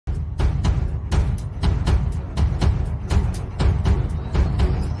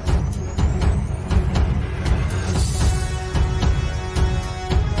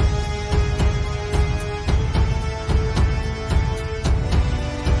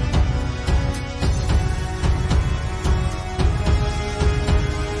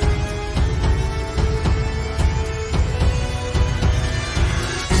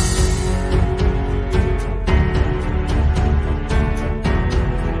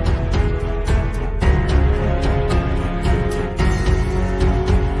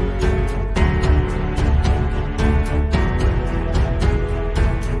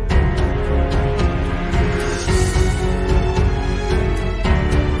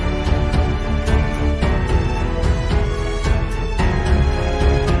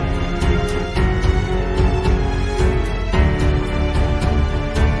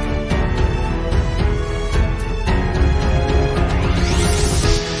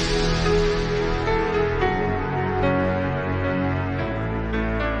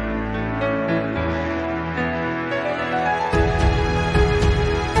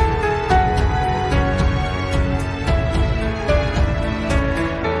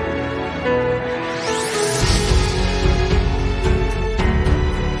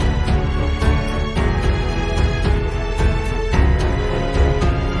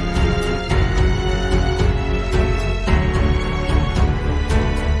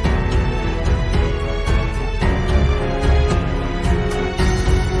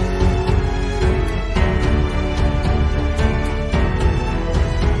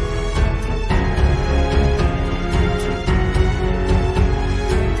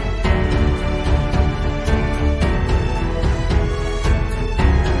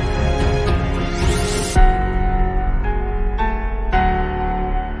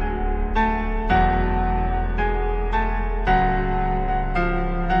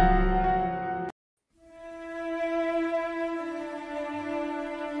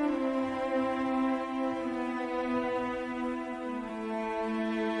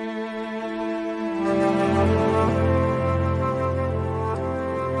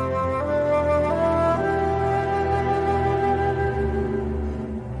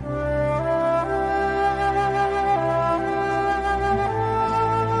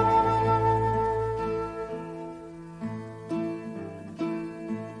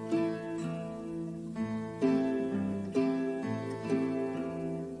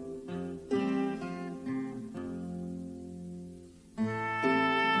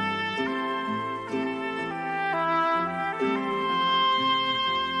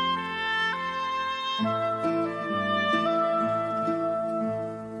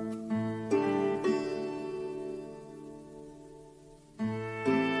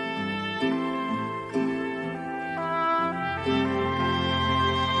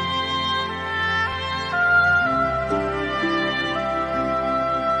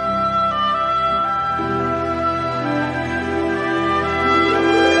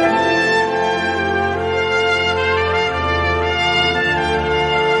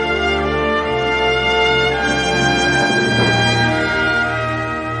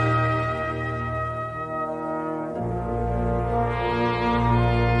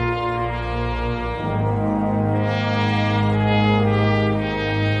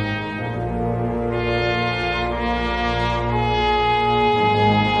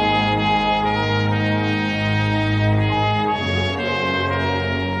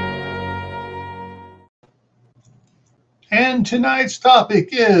And tonight's topic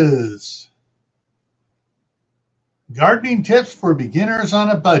is gardening tips for beginners on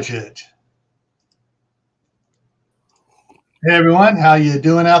a budget. Hey everyone, how you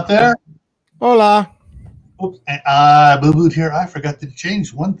doing out there? Hola. Oops, boo-booed here. I forgot to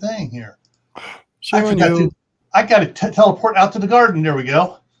change one thing here. I got to teleport out to the garden. There we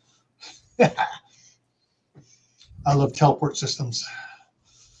go. I love teleport systems.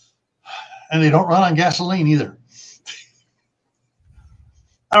 And they don't run on gasoline either.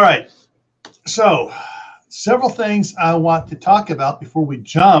 All right. So, several things I want to talk about before we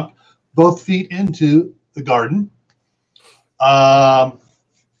jump both feet into the garden. One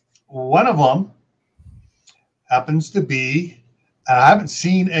of them happens to be, and I haven't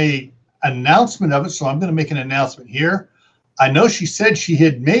seen an announcement of it, so I'm going to make an announcement here. I know she said she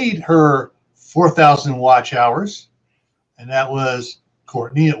had made her 4,000 watch hours, and that was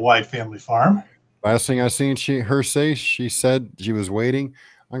Courtney at White Family Farm. Last thing I seen her say, she said she was waiting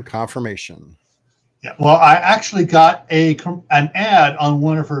on confirmation. Yeah, well, I actually got an ad on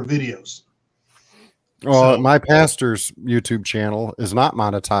one of her videos. Well, my pastor's YouTube channel is not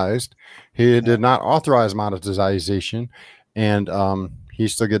monetized. He did not authorize monetization, and he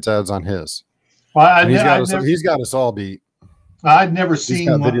still gets ads on his. Well, he's got us all beat. I'd never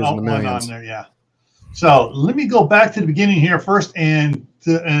seen one on there. Yeah. So let me go back to the beginning here first and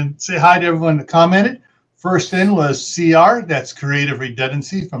say hi to everyone that commented. First in was CR, that's Creative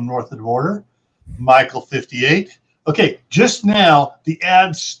Redundancy from North of the Border. Michael 58. Okay, just now the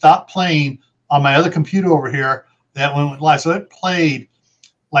ads stopped playing on my other computer over here. That one went live, so it played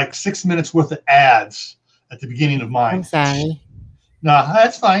like 6 minutes worth of ads at the beginning of mine. I'm sorry. No,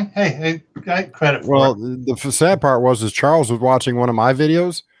 that's fine. Hey, I credit for it. Well, the sad part was Charles was watching one of my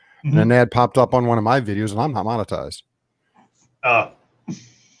videos, and an ad popped up on one of my videos, and I'm not monetized.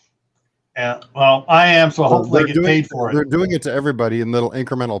 Yeah, well, I am, so hopefully I get paid for it. They're doing it to everybody in little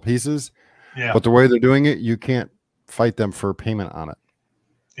incremental pieces. Yeah. But the way they're doing it, you can't fight them for payment on it.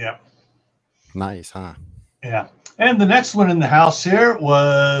 Yeah. Nice, huh? Yeah. And the next one in the house here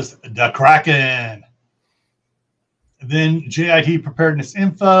was the Kraken. Then JIT Preparedness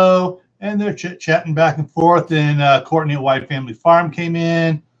Info, and they're chit-chatting back and forth. Then Courtney at White Family Farm came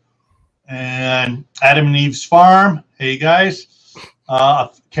in, and Adam and Eve's Farm. Hey, guys.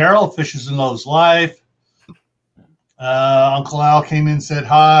 Carol, Fishes and Loaves Life. Uncle Al came in and said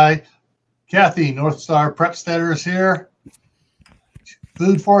hi. Kathy, North Star Prepsteader is here.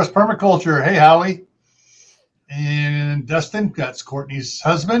 Food Forest Permaculture. Hey, Howie. And Dustin, that's Courtney's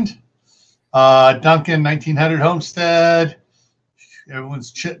husband. Duncan, 1900 Homestead.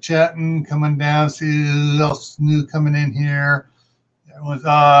 Everyone's chit-chatting, coming down. See who else new coming in here. Everyone's,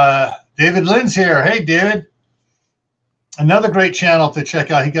 David Lynn's here. Hey, David. Another great channel to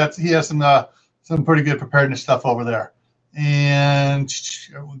check out. He has some pretty good preparedness stuff over there. And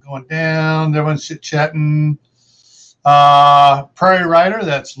everyone going down. Everyone's chit-chatting. Prairie Rider,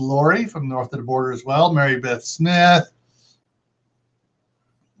 that's Lori from North of the Border as well. Mary Beth Smith.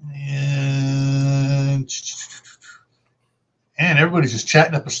 And everybody's just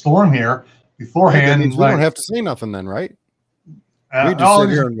chatting up a storm here beforehand. We don't have to say nothing then, right? We just sit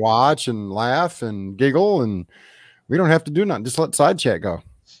here and watch and laugh and giggle, and we don't have to do nothing. Just let side chat go.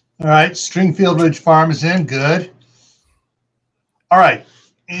 All right. Stringfield Ridge Farm is in. Good. All right.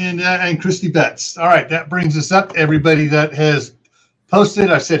 And Christy Betts. All right. That brings us up to everybody that has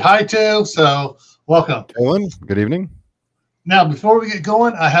posted. I said hi to, so welcome. Ellen, good evening. Now, before we get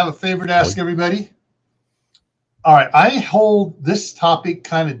going, I have a favor to ask everybody. All right. I hold this topic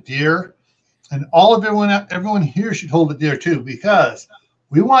kind of dear, and everyone here should hold it dear too, because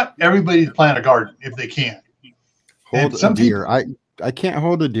we want everybody to plant a garden if they can. Hold a deer. I can't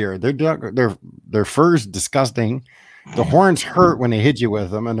hold a deer. Their fur's disgusting. The horns hurt when they hit you with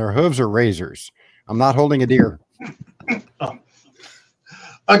them, and their hooves are razors. I'm not holding a deer. Oh.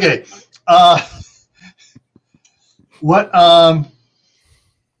 Okay.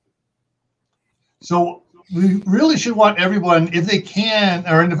 So we really should want everyone, if they can,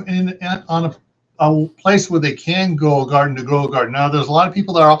 or on a place where they can grow a garden, to grow a garden. Now, there's a lot of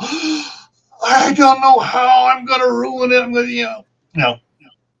people that are all, I don't know how I'm going to ruin it. I'm going to, no.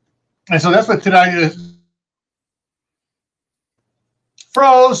 And so that's what tonight is.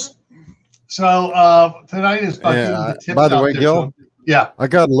 Froze. So tonight is about the tips. By the way, Gil, yeah, I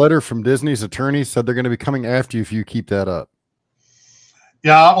got a letter from Disney's attorney, said they're going to be coming after you if you keep that up.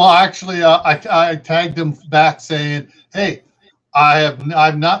 Yeah, well, actually, I tagged them back saying, "Hey, I've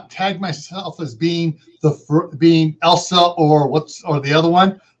not tagged myself as being Elsa or the other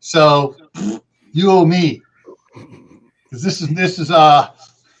one. So you owe me, because this is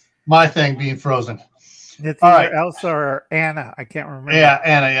my thing being frozen." It's All either right. Elsa or Anna. I can't remember. Yeah,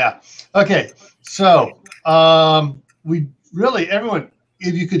 Anna. Yeah. Okay. So we really, everyone,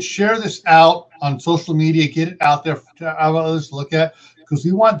 if you could share this out on social media, get it out there to others to look at, because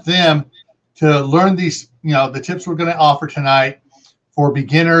we want them to learn these, the tips we're going to offer tonight for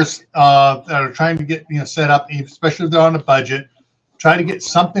beginners that are trying to get, set up, especially if they're on a budget. Try to get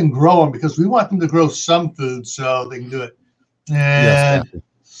something growing, because we want them to grow some food so they can do it. And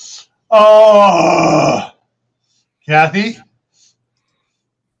yes, oh, Kathy,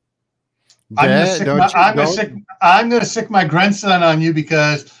 I'm gonna sick my grandson on you,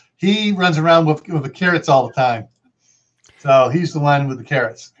 because he runs around with the carrots all the time. So he's the one with the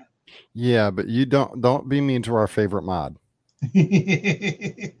carrots. Yeah, but you don't be mean to our favorite mod.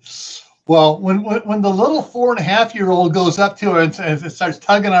 Well, when the little 4.5-year-old goes up to her and starts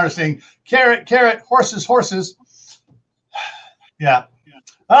tugging on her, saying, "Carrot, carrot, horses, horses." Yeah.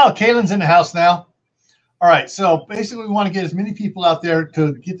 Oh, Kaylin's in the house now. All right. So basically, we want to get as many people out there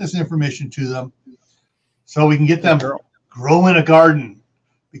to get this information to them, so we can get them growing a garden.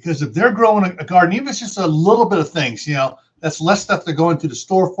 Because if they're growing a garden, even if it's just a little bit of things, that's less stuff they're going to the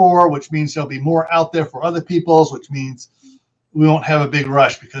store for, which means there'll be more out there for other people's, which means we won't have a big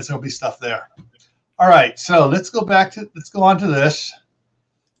rush, because there'll be stuff there. All right, so let's go on to this.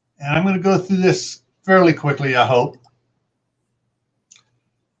 And I'm going to go through this fairly quickly, I hope.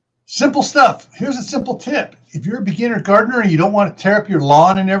 Simple stuff. Here's a simple tip. If you're a beginner gardener and you don't want to tear up your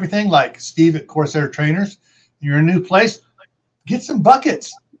lawn and everything, like Steve at Corsair Trainers, you're in a new place, get some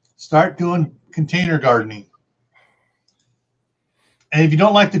buckets. Start doing container gardening. And if you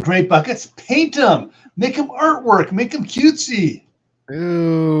don't like the gray buckets, paint them. Make them artwork. Make them cutesy.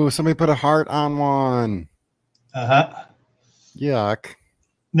 Ooh, somebody put a heart on one. Uh-huh. Yuck.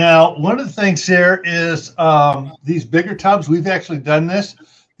 Now, one of the things here is these bigger tubs, we've actually done this.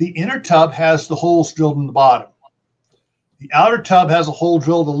 The inner tub has the holes drilled in the bottom. The outer tub has a hole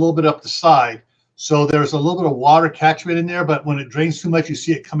drilled a little bit up the side. So there's a little bit of water catchment in there, but when it drains too much, you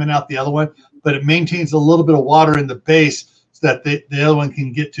see it coming out the other one. But it maintains a little bit of water in the base so that the other one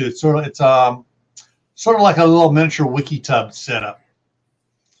can get to it. It's sort of like a little miniature wiki tub setup.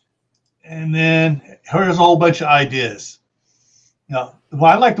 And then here's a whole bunch of ideas. Well,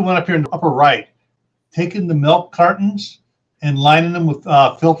 I like the one up here in the upper right. Taking the milk cartons and lining them with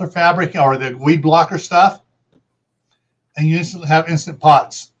filter fabric or the weed blocker stuff, and you instantly have instant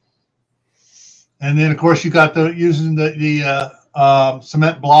pots. And then, of course, you got using the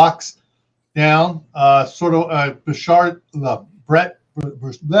cement blocks down, sort of Bouchard, Brett,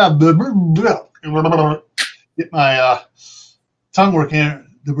 get my tongue working.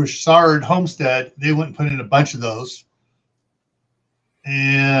 The Bouchard Homestead, they went and put in a bunch of those.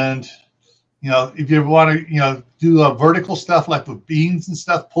 And, if you ever want to, do vertical stuff like with beans and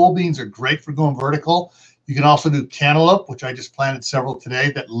stuff, pole beans are great for going vertical. You can also do cantaloupe, which I just planted several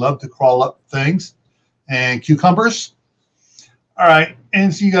today that love to crawl up things, and cucumbers. All right,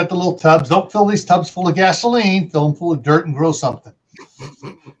 and so you got the little tubs. Don't fill these tubs full of gasoline. Fill them full of dirt and grow something.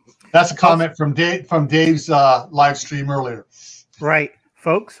 That's a comment from Dave's live stream earlier. Right.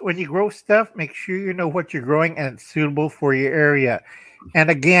 Folks, when you grow stuff, make sure you know what you're growing and it's suitable for your area.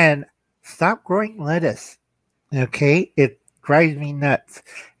 And again, stop growing lettuce. Okay? It drives me nuts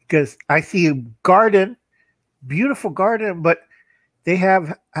because I see a garden, beautiful garden, but they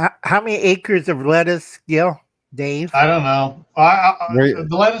have how many acres of lettuce, Gil, Dave? I don't know. The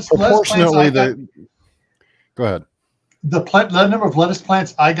lettuce plants go ahead. The number of lettuce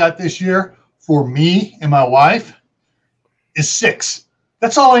plants I got this year for me and my wife is 6.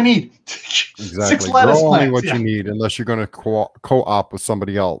 That's all I need. Exactly. 6 lettuce Grow plants. only what you need, unless you're going to co-op with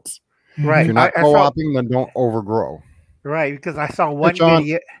somebody else. Right. If you're not co-oping, then don't overgrow. Right, because I saw one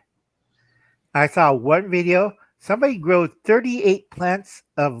video. I saw one video. Somebody grew 38 plants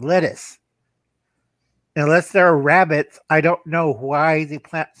of lettuce. Unless there are rabbits, I don't know why they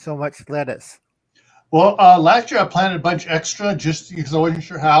plant so much lettuce. Well, last year I planted a bunch extra just because I wasn't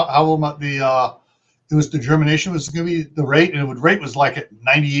sure how it was the germination was going to be the rate, and the rate was like at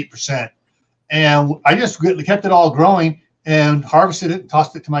 98%. And I just kept it all growing and harvested it and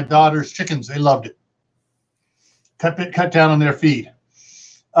tossed it to my daughter's chickens. They loved it. Cut down on their feed.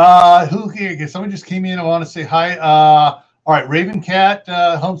 Who here? Somebody just came in. I want to say hi. All right, Raven Cat,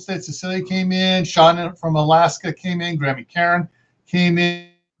 Homestead Cecilia came in. Sean from Alaska came in. Grammy Karen came in.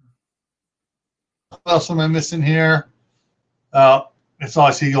 What else am I missing here? That's all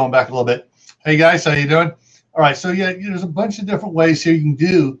I see going back a little bit. Hey guys, how you doing? All right, so yeah, there's a bunch of different ways here you can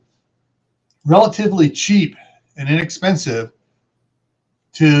do relatively cheap and inexpensive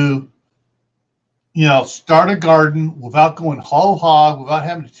to, start a garden without going whole hog, without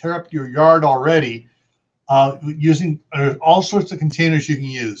having to tear up your yard already. using all sorts of containers you can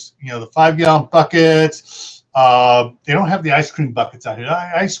use. You know, the 5-gallon buckets. They don't have the ice cream buckets out here.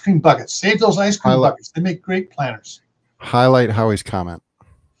 Ice cream buckets. Save those ice cream buckets. They make great planters. Highlight Howie's comment.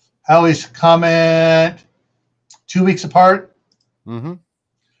 Howie's comment. 2 weeks apart. Mm-hmm.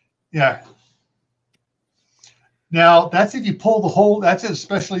 Yeah. Now, that's if you pull the whole, that's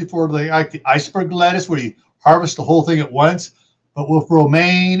especially for like the iceberg lettuce where you harvest the whole thing at once. But with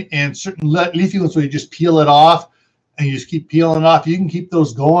romaine and certain leafy ones where you just peel it off and you just keep peeling it off, you can keep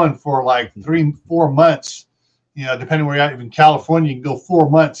those going for like 3-4 months. You know, depending where you're at. In California, you can go 4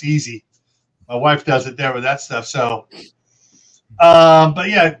 months easy. My wife does it there with that stuff. So, but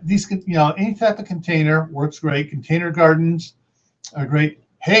yeah, these, you know, any type of container works great. Container gardens are great.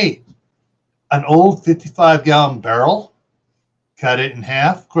 Hey, an old 55-gallon barrel, cut it in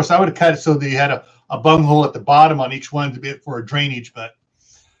half. Of course, I would have cut it so that you had a bunghole at the bottom on each one to be for a drainage, but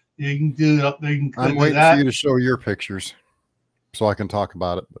you can do it up there. You can I'm waiting for you to show your pictures so I can talk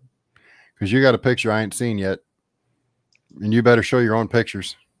about it. Because you got a picture I ain't seen yet. And you better show your own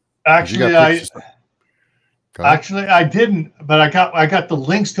pictures. Actually, I didn't, but I got the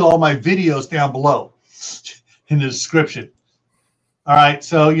links to all my videos down below in the description. All right,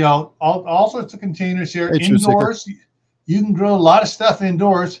 so you know all sorts of containers here. Hey, indoors, you can grow a lot of stuff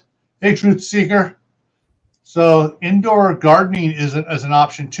indoors. Hey, Truth Seeker. So indoor gardening is an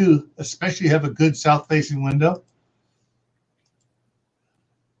option too, especially if you have a good south-facing window.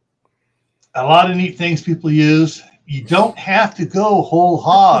 A lot of neat things people use. You don't have to go whole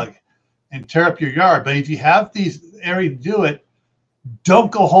hog and tear up your yard, but if you have these areas to do it,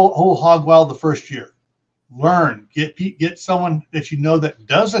 don't go whole hog wild the first year. Learn, get someone that you know that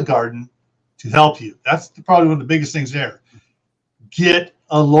does a garden to help you. That's probably one of the biggest things there. Get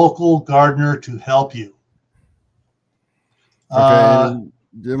a local gardener to help you. Okay, I'm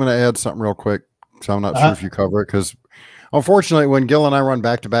going to add something real quick, so I'm not sure if you cover it, because unfortunately, when Gil and I run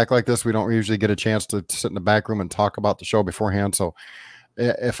back-to-back like this, we don't usually get a chance to sit in the back room and talk about the show beforehand. So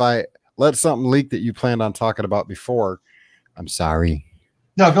if I let something leak that you planned on talking about before, I'm sorry.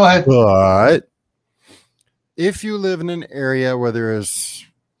 No, go ahead. But if you live in an area where there has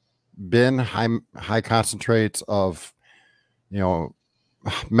been high concentrates of, you know,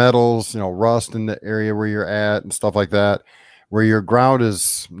 metals, you know, rust in the area where you're at and stuff like that, where your ground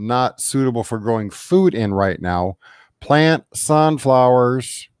is not suitable for growing food in right now, plant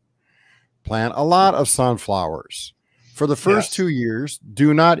sunflowers. Plant a lot of sunflowers. For the first 2 years,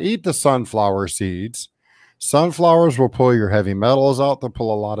 do not eat the sunflower seeds. Sunflowers will pull your heavy metals out. They'll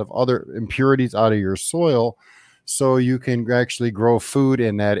pull a lot of other impurities out of your soil so you can actually grow food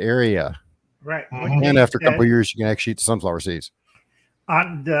in that area. Right. And after a couple of years, you can actually eat the sunflower seeds.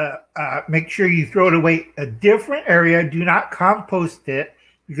 On the make sure you throw it away a different area. Do not compost it,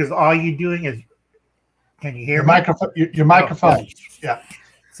 because all you're doing is, can you hear me? Your microphone. Oh, yeah.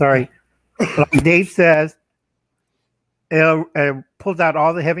 Sorry. Like Dave says, it pulls out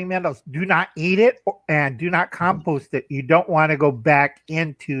all the heavy metals. Do not eat it and do not compost it. You don't want to go back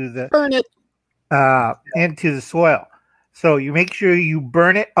into the burn it into the soil. So you make sure you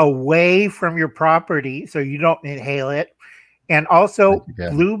burn it away from your property so you don't inhale it. And also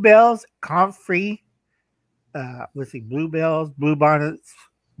bluebells, comfrey, let's see, bluebells, bluebonnets,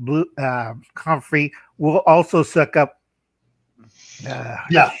 comfrey will also suck up.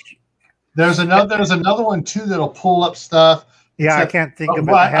 There's another one too that'll pull up stuff. Yeah, I can't think of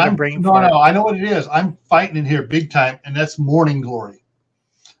it. I had a brain fart. No, I know what it is. I'm fighting in here big time, and that's morning glory.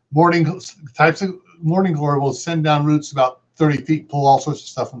 Types of morning glory will send down roots about 30 feet, pull all sorts of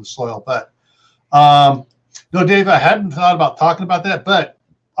stuff from the soil. But no, Dave, I hadn't thought about talking about that, but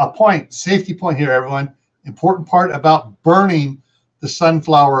safety point here, everyone. Important part about burning the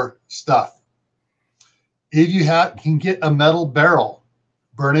sunflower stuff. If you can get a metal barrel,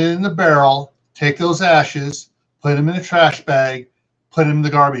 burn it in the barrel, take those ashes, put them in a trash bag, put them in the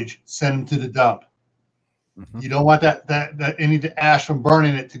garbage, send them to the dump. You don't want that any of the ash from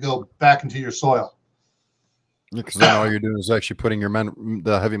burning it to go back into your soil. Because then all you're doing is actually putting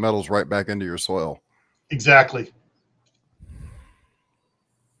the heavy metals right back into your soil. Exactly.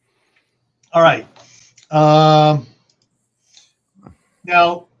 All right.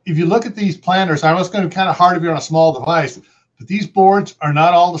 Now, if you look at these planters, I know it's going to be kind of hard if you're on a small device, but these boards are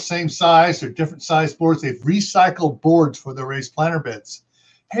not all the same size. They're different size boards. They've recycled boards for the raised planter beds.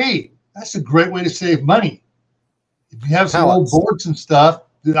 Hey, that's a great way to save money. If you have some old boards and stuff,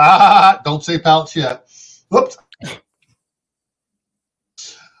 don't say pallets yet. Whoops.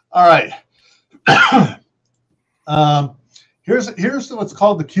 All right. Here's what's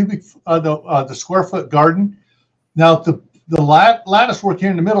called the cubic, the square foot garden. Now the the lattice work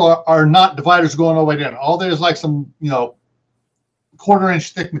here in the middle are not dividers going all the way down. All there is like some, you know,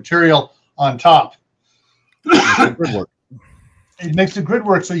 quarter-inch thick material on top. It makes the grid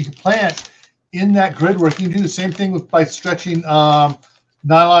work so you can plant in that grid work. You can do the same thing with by stretching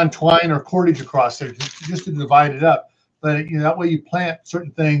nylon twine or cordage across there just to divide it up. But you know, that way you plant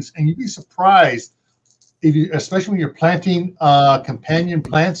certain things, and you'd be surprised if you, especially when you're planting companion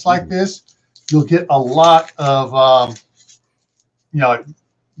plants like this, you'll get a lot of you know,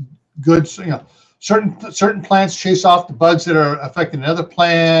 good, you know, certain plants chase off the bugs that are affecting another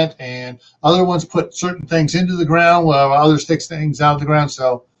plant, and other ones put certain things into the ground while others take things out of the ground.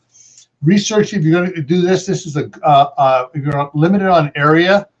 So research, if you're going to do this, this is if you're limited on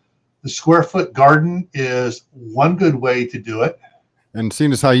area, the square foot garden is one good way to do it. And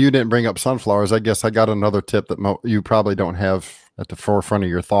seeing as how you didn't bring up sunflowers, I guess I got another tip that you probably don't have at the forefront of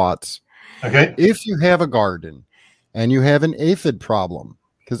your thoughts. Okay. If you have a garden and you have an aphid problem,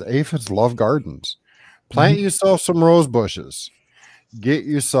 because aphids love gardens, plant yourself some rose bushes. Get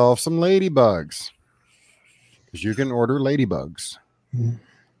yourself some ladybugs, because you can order ladybugs.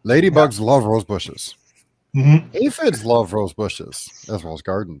 Ladybugs love rose bushes. Aphids love rose bushes as well as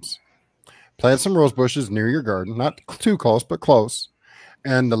gardens. Plant some rose bushes near your garden, not too close, but close,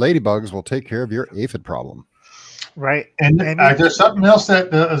 and the ladybugs will take care of your aphid problem. Right. And there's something else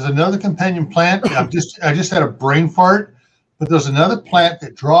that is another companion plant. I just had a brain fart, but there's another plant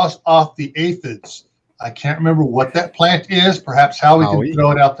that draws off the aphids. I can't remember what that plant is. Perhaps Howie can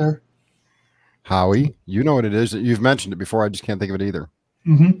throw it out there. Howie, you know what it is. You've mentioned it before. I just can't think of it either.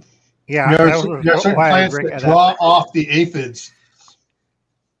 Yeah, there are certain plants that draw off the aphids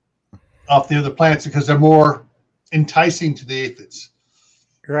off the other plants because they're more enticing to the aphids.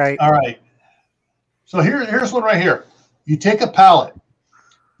 Right. All right. So here's one right here. You take a pallet.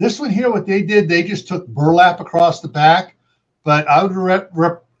 This one here, what they did, they just took burlap across the back, but I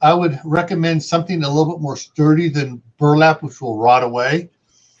would recommend something a little bit more sturdy than burlap, which will rot away.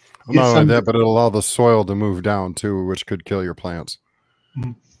 Not only that, but it'll allow the soil to move down too, which could kill your plants.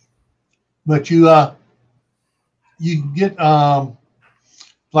 But you can get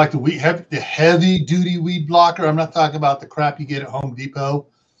like the heavy duty weed blocker. I'm not talking about the crap you get at Home Depot.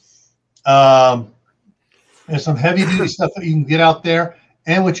 There's some heavy duty stuff that you can get out there.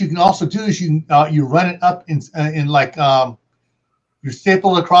 And what you can also do is you run it up in like you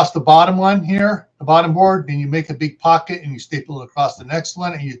staple it across the bottom one here, the bottom board, then you make a big pocket and you staple it across the next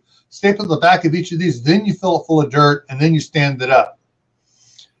one, and you staple the back of each of these. Then you fill it full of dirt, and then you stand it up.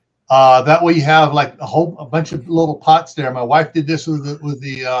 That way you have like a bunch of little pots there. My wife did this with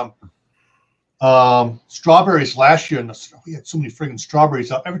the strawberries last year, and we had so many friggin'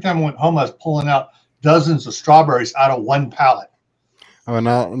 strawberries. Every time I went home, I was pulling out dozens of strawberries out of one pallet. Oh,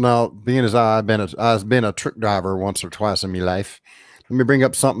 now, being as I've been a truck driver once or twice in my life, let me bring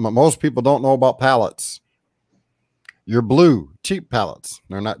up something that most people don't know about pallets. Your blue cheap pallets.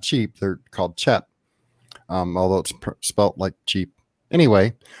 They're not cheap. They're called CHEP, although it's spelt like cheap.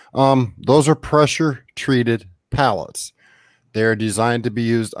 Anyway, those are pressure treated pallets. They're designed to be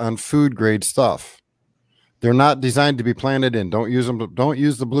used on food grade stuff. They're not designed to be planted in. Don't use them. Don't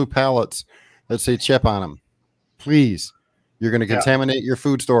use the blue pallets that say CHEP on them. Please. You're going to contaminate your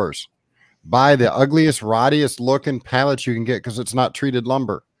food stores. Buy the ugliest, rottiest looking pallets you can get because it's not treated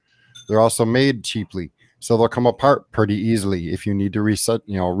lumber. They're also made cheaply, so they'll come apart pretty easily if you need to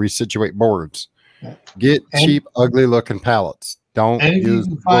resituate boards. Get cheap, ugly looking pallets. Don't and if use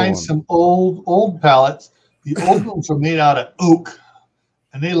you can find some old pallets, the old ones are made out of oak,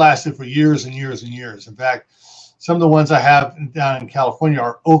 and they lasted for years and years and years. In fact, some of the ones I have down in California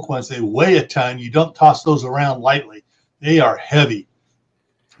are oak ones. They weigh a ton. You don't toss those around lightly. They are heavy,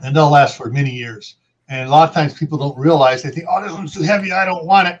 and they'll last for many years. And a lot of times people don't realize. They think, oh, this one's too heavy. I don't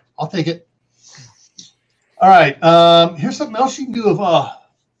want it. I'll take it. All right. Here's something else you can do with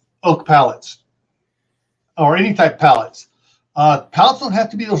oak pallets or any type pallets. Pallets don't have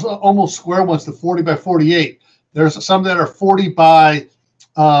to be those almost square ones, the 40 by 48. There's some that are 40 by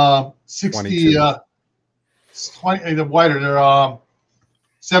 60, 20, the wider. They're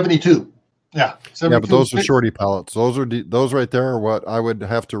 72. Yeah, but those are shorty pallets. Those right there are what I would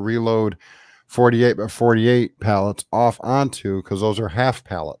have to reload 48 by 48 pallets off onto, because those are half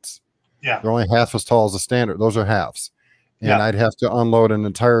pallets. Yeah, they're only half as tall as the standard. Those are halves, and I'd have to unload an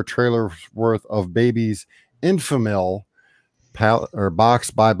entire trailer worth of babies Infamil pallet or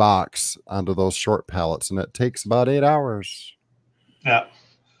box by box onto those short pallets, and it takes about 8 hours. Yeah.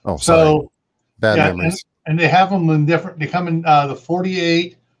 Oh, so bad memories. And they have them in different. They come in the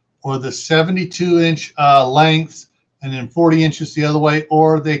 48. Or the 72-inch lengths, and then 40 inches the other way,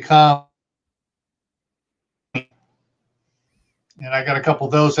 or they come. And I got a couple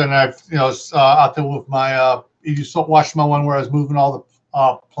of those, and I've out there with my you watched my one where I was moving all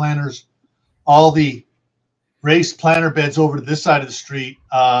the planters, all the raised planter beds over to this side of the street.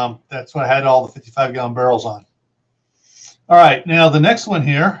 That's what I had all the 55-gallon barrels on. All right, now the next one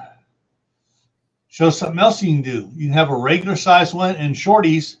here shows something else you can do. You can have a regular size one and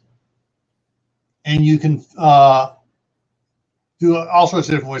shorties, and you can do all sorts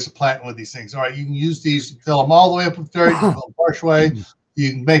of different ways of planting with these things. All right, you can use these, fill them all the way up with dirt, you can fill them partial way. You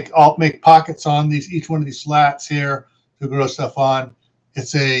can make pockets on these, each one of these slats here to grow stuff on.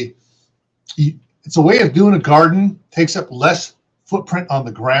 It's a way of doing a garden. Takes up less footprint on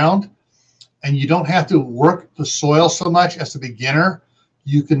the ground, and you don't have to work the soil so much as a beginner.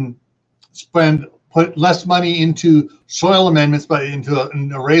 You can put less money into soil amendments, but into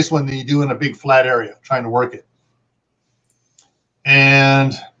a raised one than you do in a big flat area trying to work it.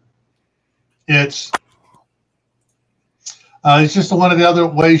 And it's just one of the other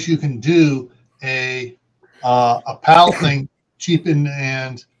ways you can do a pallet thing, cheap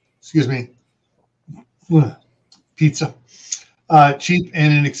and excuse me, pizza, cheap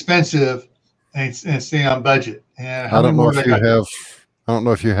and inexpensive, and stay on budget. And I don't know if you have. I don't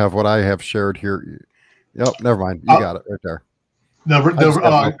know if you have what I have shared here. Yep, never mind. You got it right there.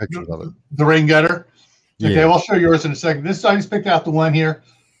 The rain gutter. Okay, yeah. I'll show yours in a second. This I just picked out the one here.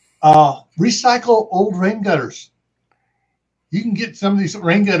 Recycle old rain gutters. You can get some of these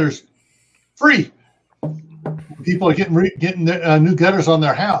rain gutters free. People are getting new gutters on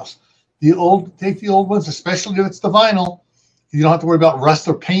their house. Take the old ones, especially if it's the vinyl. You don't have to worry about rust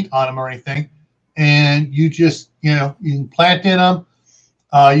or paint on them or anything. And you just, you can plant in them.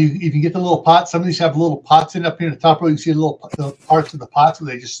 You can get the little pots. Some of these have little pots in up here in the top row. You see the parts of the pots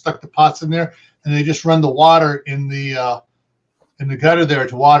where they just stuck the pots in there, and they just run the water in the gutter there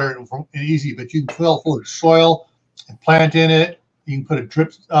to water it easy. But you can fill it full of soil and plant in it. You can put a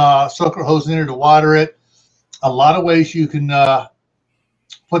drip soaker hose in there to water it. A lot of ways you can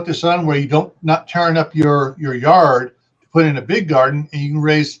put this on where you not tearing up your yard to put in a big garden, and you can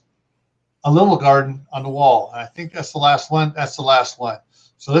raise a little garden on the wall. And I think that's the last one. That's the last one.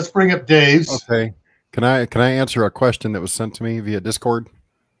 So let's bring up Dave's. Okay. Can I answer a question that was sent to me via Discord?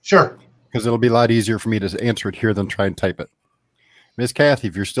 Sure. Because it'll be a lot easier for me to answer it here than try and type it. Miss Kathy,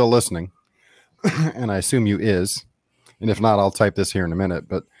 if you're still listening, and I assume you is, and if not, I'll type this here in a minute.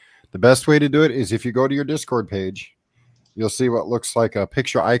 But the best way to do it is if you go to your Discord page, you'll see what looks like a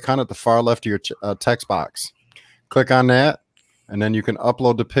picture icon at the far left of your text box. Click on that, and then you can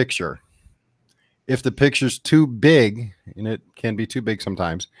upload the picture. If the picture's too big, and it can be too big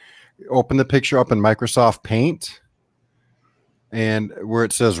sometimes, open the picture up in Microsoft Paint, and where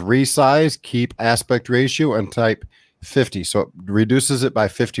it says resize, keep aspect ratio, and type 50. So it reduces it by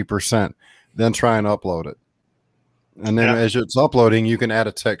 50%. Then try and upload it. And then as it's uploading, you can add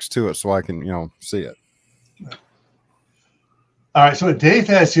a text to it so I can, see it. All right. So what Dave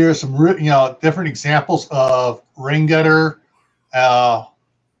has here is some, different examples of rain gutter,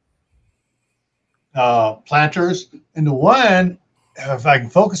 planters, and the one, if I can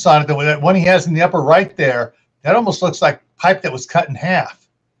focus on it, that one he has in the upper right there, that almost looks like pipe that was cut in half.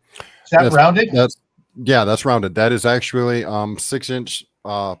 Is that rounded? That's rounded. That is actually 6-inch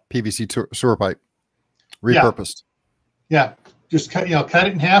PVC sewer pipe, repurposed. Yeah, just cut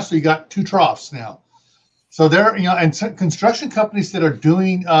it in half, so you got 2 troughs now. So there, and construction companies that are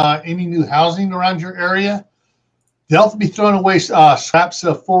doing any new housing around your area, they'll be throwing away scraps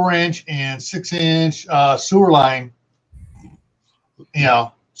of 4-inch and 6-inch sewer line.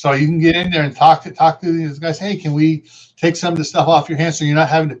 So you can get in there and talk to these guys. Hey, can we take some of the stuff off your hands so you're not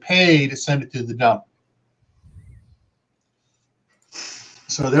having to pay to send it to the dump?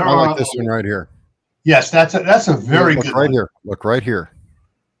 So there I like this one right here. Yes, that's a very good right one. Here. Look right here.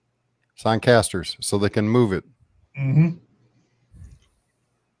 It's on casters, so they can move it. Mm-hmm.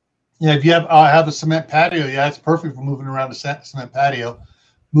 Yeah, if you have a cement patio, it's perfect for moving around the cement patio.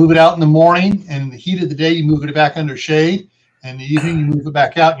 Move it out in the morning, and in the heat of the day, you move it back under shade. And in the evening, you move it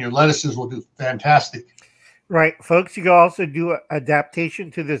back out, and your lettuces will do fantastic. Right, folks. You can also do an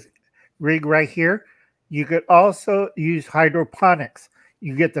adaptation to this rig right here. You could also use hydroponics.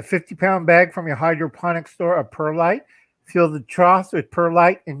 You get the 50-pound bag from your hydroponic store of perlite, fill the troughs with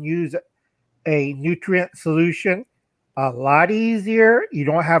perlite, and use a nutrient solution. A lot easier. You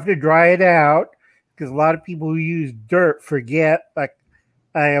don't have to dry it out, because a lot of people who use dirt forget. Like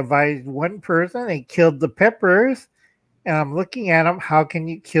I advised one person, they killed the peppers, and I'm looking at them. How can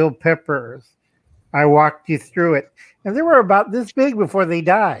you kill peppers? I walked you through it, and they were about this big before they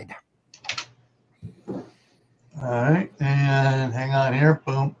died. All right, and hang on here.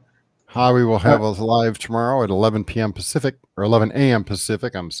 Boom. Howie will have us live tomorrow at 11 p.m. Pacific, or 11 a.m.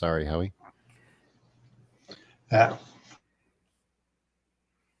 Pacific. I'm sorry, Howie. Yeah.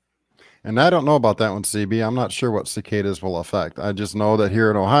 And I don't know about that one, CB. I'm not sure what cicadas will affect. I just know that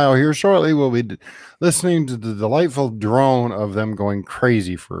here in Ohio, here shortly, we'll be listening to the delightful drone of them going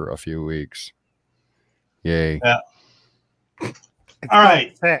crazy for a few weeks. Yay. Yeah. All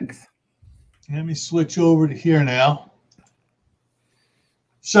right. Let me switch over to here now.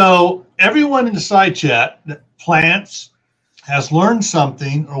 So everyone in the side chat that plants has learned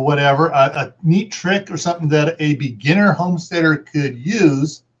something or whatever, a neat trick or something that a beginner homesteader could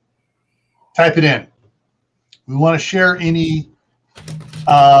use. Type it in. We want to share any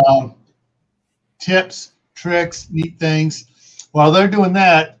tips, tricks, neat things. While they're doing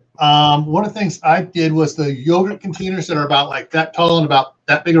that, one of the things I did was the yogurt containers that are about like that tall and about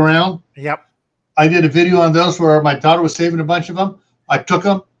that big around. Yep. I did a video on those where my daughter was saving a bunch of them. I took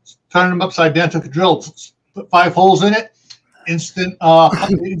them, turned them upside down, took a drill, put 5 holes in it, instant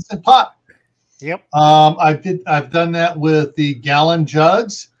pot. Yep. I've done that with the gallon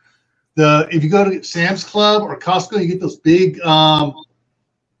jugs. If you go to Sam's Club or Costco, you get those big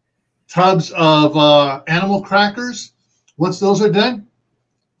tubs of animal crackers. Once those are done,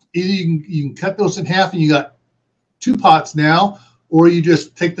 either you can cut those in half and you got 2 pots now, or you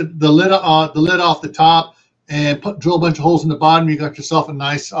just take the lid off the top and drill a bunch of holes in the bottom. You got yourself a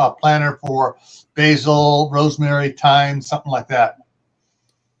nice planter for basil, rosemary, thyme, something like that.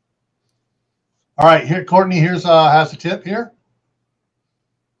 All right, here Courtney has a tip here.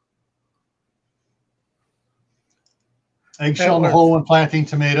 Eggshell in the hole when planting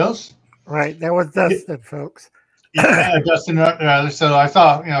tomatoes. Right, that was Dustin, folks. Yeah, Dustin. So I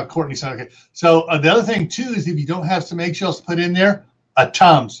saw, Courtney said, okay. So the other thing too is if you don't have some eggshells to put in there, a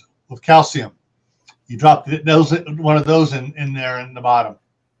Tums with calcium. You drop one of those in there in the bottom.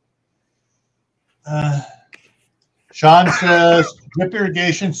 Sean says drip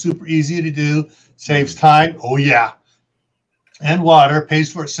irrigation, super easy to do, saves time. Oh yeah, and water,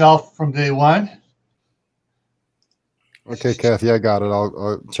 pays for itself from day one. Okay, Kathy, I got it.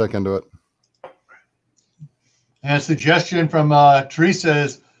 I'll check into it. And a suggestion from Teresa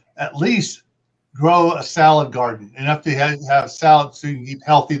is at least grow a salad garden, enough to have salad so you can keep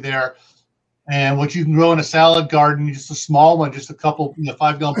healthy there. And what you can grow in a salad garden, just a small one, just a couple,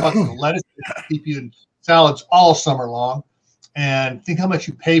 5-gallon buckets of lettuce to keep you in salads all summer long. And think how much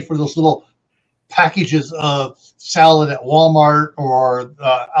you pay for those little packages of salad at Walmart or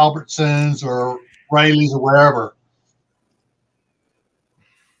Albertsons or Riley's or wherever.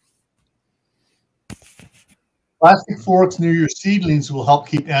 Plastic forks near your seedlings will help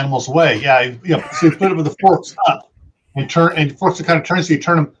keep animals away. Yeah, so you put them with the forks up and the forks are kind of turned, so you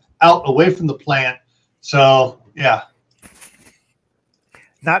turn them out away from the plant. So yeah,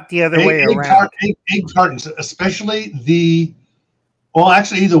 not the other way around. Egg cartons, especially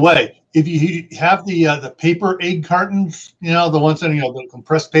actually either way. If you have the paper egg cartons, the ones that the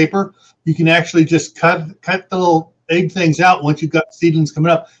compressed paper, you can actually just cut the little egg things out once you've got seedlings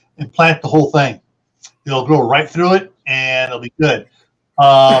coming up and plant the whole thing. They'll grow right through it, and it'll be good.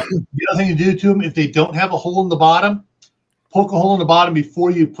 The other thing to do to them, if they don't have a hole in the bottom, poke a hole in the bottom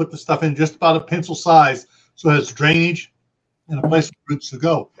before you put the stuff in, just about a pencil size, so it has drainage and a place for roots to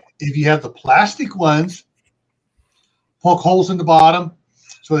go. If you have the plastic ones, poke holes in the bottom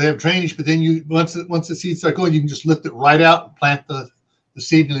so they have drainage, but then once the seeds start going, you can just lift it right out and plant the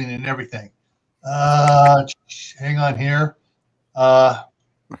seedling and everything. Hang on here.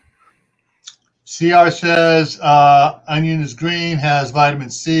 CR says onion is green, has vitamin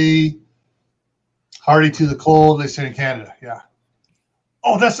C, hardy to the cold. They say in Canada, yeah.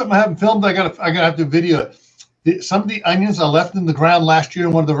 Oh, that's something I haven't filmed. I gotta have to video it. Some of the onions I left in the ground last year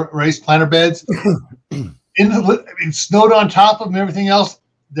in one of the raised planter beds. It snowed on top of them and everything else.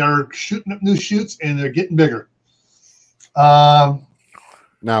 They're shooting up new shoots and they're getting bigger. Now,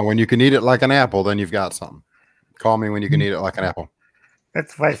 when you can eat it like an apple, then you've got something. Call me when you can eat it like an apple.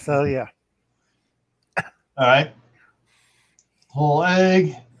 That's Visalia. All right. Whole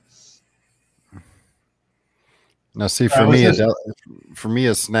egg. Now, see, for me,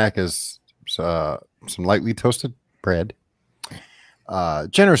 a snack is some lightly toasted bread,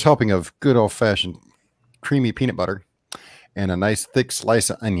 generous helping of good old-fashioned creamy peanut butter, and a nice thick slice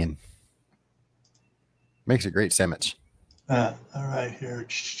of onion. Makes a great sandwich. All right, here.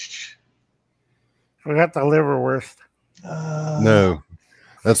 Forgot the liverwurst. No.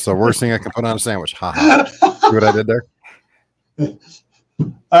 That's the worst thing I can put on a sandwich. Ha ha. See what I did there?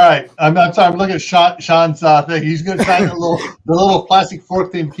 All right. I'm looking at Sean's thing. He's going to try the little plastic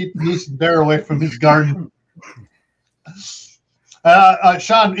fork thing to keep the moose and bear away from his garden.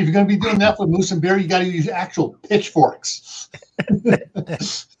 Sean, if you're going to be doing that with moose and bear, you got to use actual pitchforks. It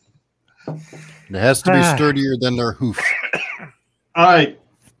has to be sturdier than their hoof. All right.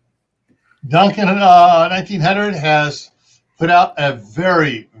 Duncan 1900 has put out a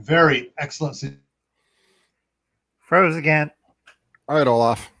very, very excellent. Froze again. All right,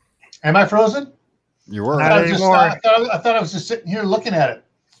 Olaf. Am I frozen? You were. Not anymore. I thought I was just sitting here looking at it.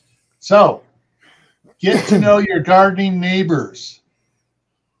 So, get to know your gardening neighbors.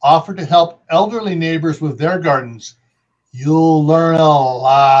 Offer to help elderly neighbors with their gardens. You'll learn a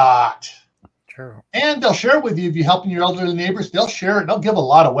lot. True. And they'll share with you if you're helping your elderly neighbors. They'll share it. They'll give a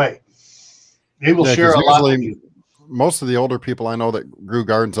lot away. They will share a lot with you. Most of the older people I know that grew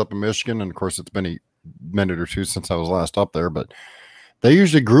gardens up in Michigan, and of course it's been a minute or two since I was last up there, but they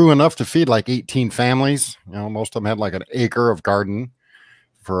usually grew enough to feed like 18 families. You know, most of them had like an acre of garden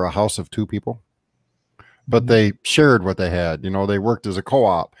for a house of 2 people. But they shared what they had. You know, they worked as a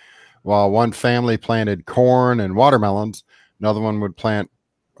co-op. While one family planted corn and watermelons, another one would plant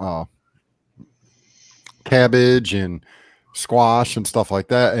cabbage and squash and stuff like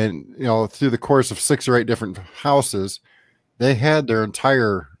that. And, you know, through the course of 6 or 8 different houses, they had their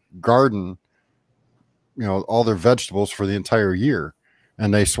entire garden, you know, all their vegetables for the entire year.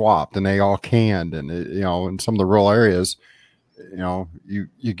 And they swapped and they all canned. And, you know, in some of the rural areas, you know, you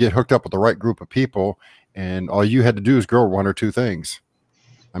get hooked up with the right group of people and all you had to do is grow 1 or 2 things.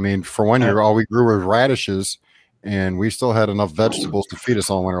 I mean, for 1 year, all we grew were radishes and we still had enough vegetables to feed us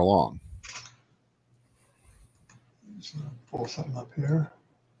all winter long. Pull something up here.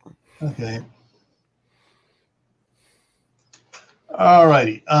 Okay. All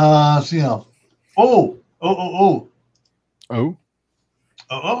righty. So, you know. Oh.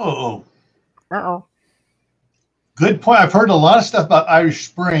 Good point. I've heard a lot of stuff about Irish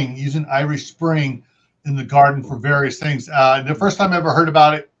Spring, using Irish Spring in the garden for various things. The first time I ever heard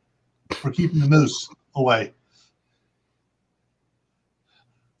about it, for keeping the moose away.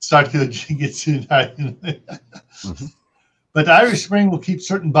 Start to get to But the Irish Spring will keep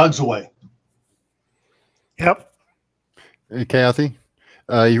certain bugs away. Yep. Hey, Kathy,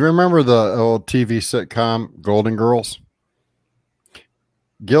 you remember the old TV sitcom Golden Girls?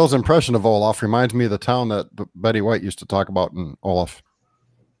 Gil's impression of Olaf reminds me of the town that Betty White used to talk about in Olaf.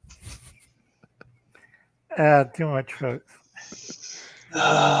 Too much, folks.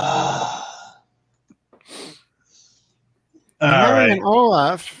 All right.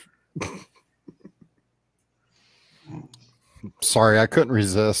 Olaf. Sorry, I couldn't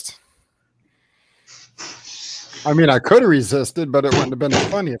resist. I mean, I could have resisted, but it wouldn't have been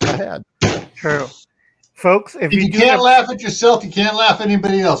funny if I had. True. Folks, if you can't laugh at yourself, you can't laugh at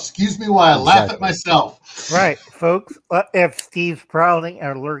anybody else. Excuse me while I laugh at myself. Right, folks. If Steve's prowling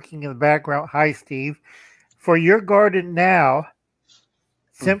or lurking in the background, hi, Steve. For your garden now,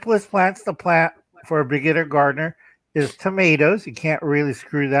 simplest plants to plant for a beginner gardener is tomatoes. You can't really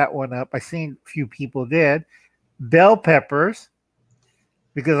screw that one up. I've seen a few people did. Bell peppers,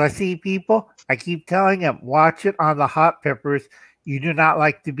 because I see people, I keep telling them, watch it on the hot peppers. You do not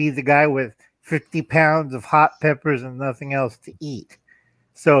like to be the guy with 50 pounds of hot peppers and nothing else to eat.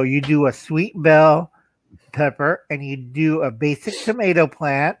 So you do a sweet bell pepper and you do a basic tomato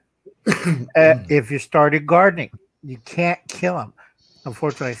plant. If you started gardening, you can't kill them.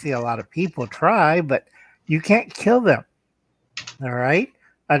 Unfortunately, I see a lot of people try, but you can't kill them. All right.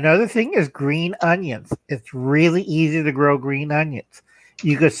 Another thing is green onions. It's really easy to grow green onions.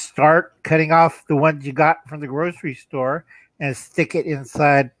 You could start cutting off the ones you got from the grocery store and stick it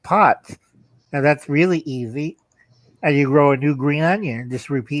inside pots. Now, that's really easy. And you grow a new green onion and just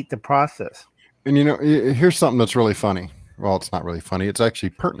repeat the process. And, you know, here's something that's really funny. Well, it's not really funny. It's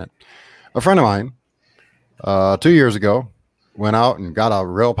actually pertinent. A friend of mine, 2 years ago, went out and got a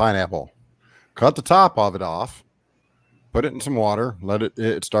real pineapple, cut the top of it off, put it in some water,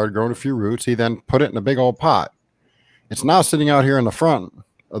 it started growing a few roots. He then put it in a big old pot. It's now sitting out here in the front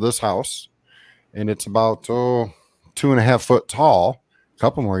of this house, and it's about 2.5 foot tall. A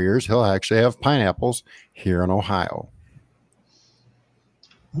couple more years, he'll actually have pineapples here in Ohio.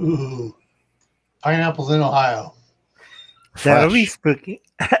 Ooh, pineapples in Ohio. That'll be spooky.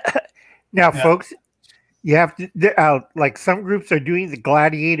 Now, folks, you have to, like some groups are doing the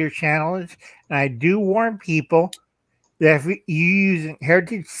Gladiator Challenge, and I do warn people that if you using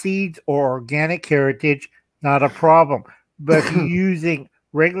heritage seeds or organic heritage, not a problem. But if you're using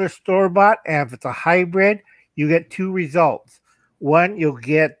regular store-bought, and if it's a hybrid, you get 2 results. One, you'll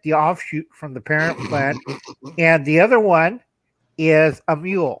get the offshoot from the parent plant, and the other one is a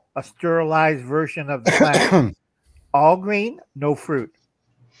mule, a sterilized version of the plant. All green, no fruit.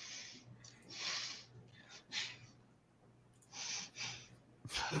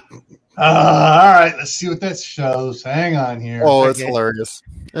 All right, let's see what that shows. Hang on here. Oh, it's hilarious.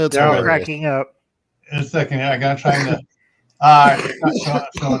 It's They're cracking up. In a second here. I got trying to. All right, it's not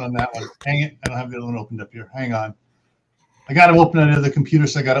showing on that one. Dang it. I don't have the other one opened up here. Hang on. I got them open on the other computer,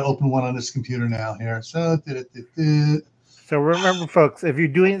 so I got to open one on this computer now here. So, So remember, folks, if you're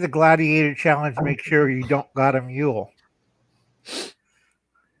doing the gladiator challenge, make sure you don't got a mule.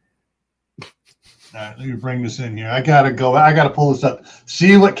 All right, let me bring this in here. I gotta go. I gotta pull this up.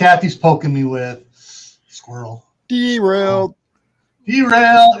 See what Kathy's poking me with. Squirrel. Derailed.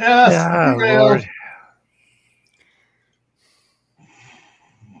 Derail. Yes. Oh, derailed. Lord.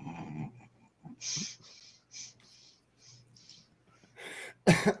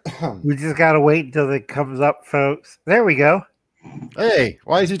 We just gotta wait until it comes up, folks. There we go. Hey,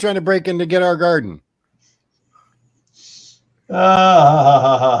 why is he trying to break in to get our garden? All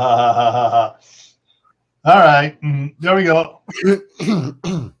right. There we go.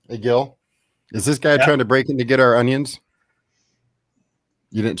 Hey, Gil, is this guy trying to break in to get our onions?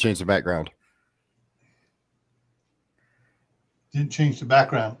 You didn't change the background. Didn't change the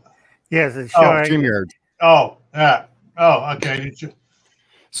background. Yes, it's showing. StreamYard. Oh, yeah. Oh, okay. Did you?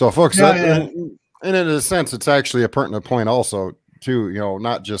 So, folks, Yeah. in a sense, it's actually a pertinent point also, too, you know,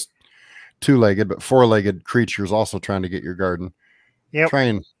 not just two-legged, but four-legged creatures also trying to get your garden. Yep. Try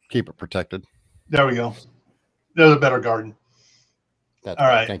and keep it protected. There we go. There's a better garden. That's all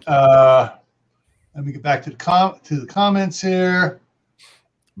right. Thank you. Let me get back to the comments here.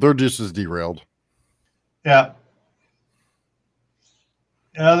 They're just as derailed. Yeah.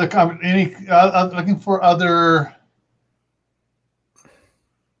 Other comment? Looking for other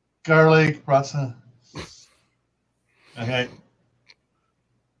garlic, rasa. Okay.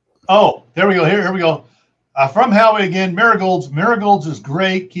 Oh, there we go. Here we go. From Howie again. Marigolds. Marigolds is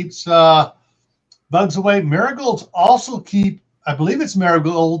great. Keeps bugs away. Marigolds also keep. I believe it's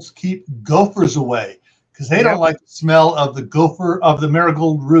marigolds keep gophers away because they don't like the smell of the gopher of the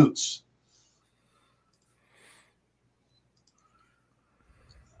marigold roots.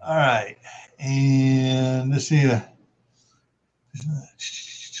 All right, and let's see.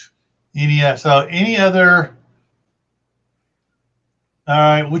 Any other? All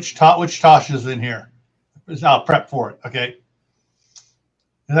right, which Tosh is in here? I'll prep for it. Okay.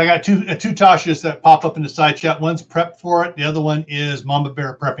 And I got two Tashes that pop up in the side chat. One's prep for it. The other one is Mama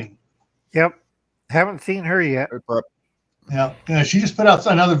Bear prepping. Yep. Haven't seen her yet. Yeah. She just put out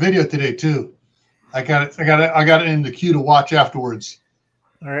another video today too. I got it in the queue to watch afterwards.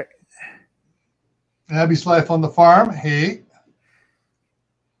 All right. Abby's Life on the Farm. Hey.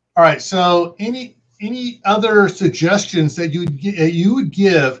 All right. So any other suggestions that you would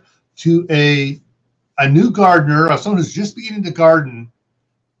give to a new gardener or someone who's just beginning to garden?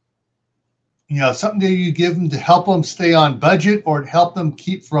 You know, something that you give them to help them stay on budget or to help them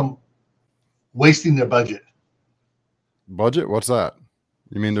keep from wasting their budget. Budget? What's that?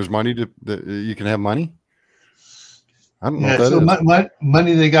 You mean there's money that you can have money? I don't know. Yeah, what that is.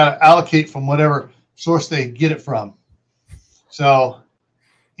 Money they got to allocate from whatever source they get it from. So,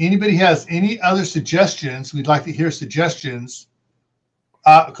 anybody has any other suggestions? We'd like to hear suggestions.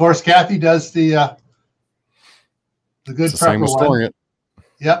 Of course, Kathy does the good prepper one. It.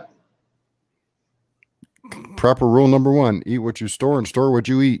 Yep. Prepper rule number 1: eat what you store and store what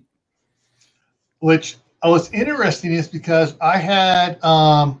you eat. Which was interesting is because I had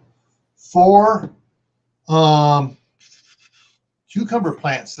 4 cucumber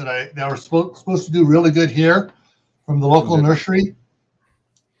plants that were supposed to do really good here from the local nursery,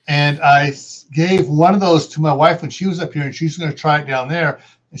 and I gave one of those to my wife when she was up here, and she's going to try it down there.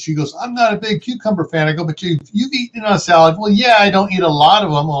 And she goes, "I'm not a big cucumber fan." I go, "But you've eaten it on salad." Well, yeah, I don't eat a lot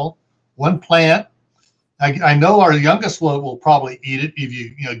of them. Well, one plant. I know our youngest will probably eat it if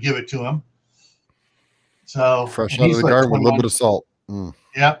you give it to him. So fresh out of the garden with a little bit of salt.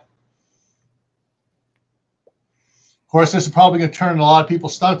 Yep. Of course, this is probably going to turn a lot of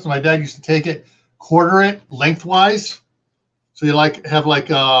people's stomachs. My dad used to take it, quarter it lengthwise, so you have like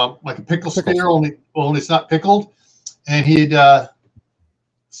a pickle spear, only it's not pickled, and he'd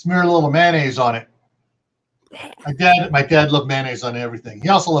smear a little mayonnaise on it. My dad loved mayonnaise on everything. He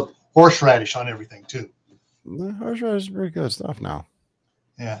also loved horseradish on everything too. Horseradish is pretty good stuff now.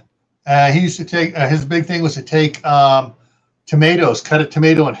 Yeah. He used to take his big thing was to take tomatoes, cut a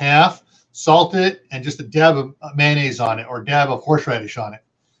tomato in half, salt it, and just a dab of mayonnaise on it or a dab of horseradish on it,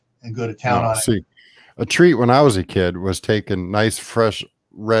 and go to town on it. A treat when I was a kid was taking nice, fresh,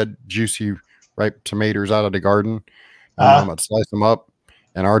 red, juicy, ripe tomatoes out of the garden. I'd slice them up,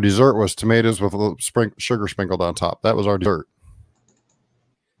 and our dessert was tomatoes with a little sugar sprinkled on top. That was our dessert.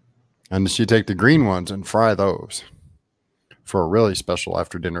 And she'd take the green ones and fry those. for a really special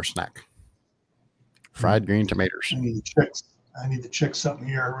after dinner snack. Fried green tomatoes. I need to check something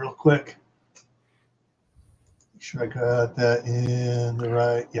here real quick. Make sure I got that in the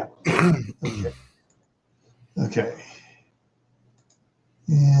right. Yeah. Okay. Okay.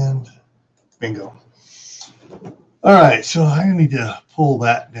 And bingo. All right. So I need to pull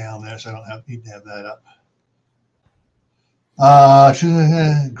that down there, so I don't need to have that up.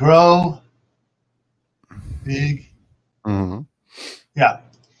 Should grow big. Mm-hmm. Yeah.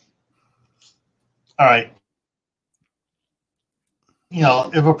 All right. You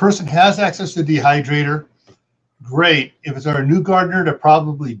know, if a person has access to a dehydrator, great. If it's our new gardener that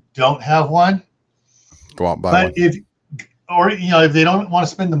probably don't have one, go out and buy one. If they don't want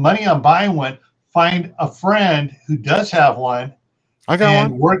to spend the money on buying one, find a friend who does have one. I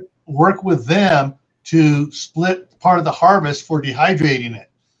got one. Work with them to split part of the harvest for dehydrating it,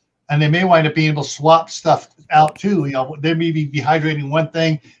 and they may wind up being able to swap stuff out too. You know, they may be dehydrating one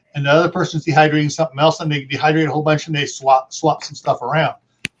thing, and the other person's dehydrating something else, and they dehydrate a whole bunch, and they swap some stuff around.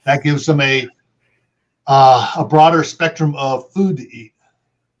 That gives them a broader spectrum of food to eat.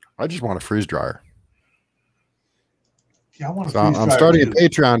 I just want a freeze dryer. Yeah, I want a freeze dryer.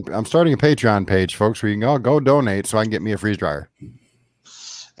 I'm starting a Patreon page, folks, where you can go donate so I can get me a freeze dryer.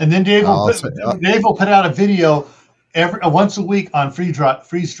 And then Dave will put out a video once a week on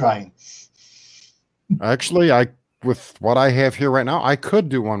freeze drying. Actually, with what I have here right now, I could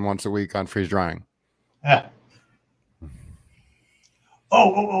do one once a week on freeze drying. Yeah.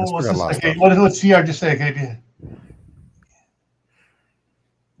 What's this? Okay, what's CR just say? Okay.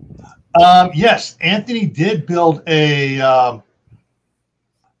 Yes, Anthony did build a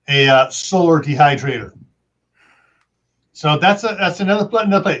solar dehydrator. So that's another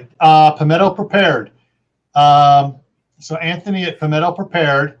plate. Palmetto Prepared. So Anthony at Palmetto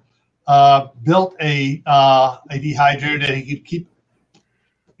Prepared built a dehydrator that he could keep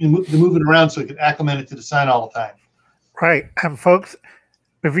moving around so he could acclimate it to the sun all the time. Right. And folks,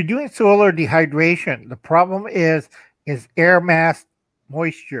 if you're doing solar dehydration, the problem is air mass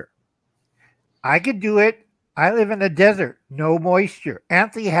moisture. I could do it. I live in the desert, no moisture.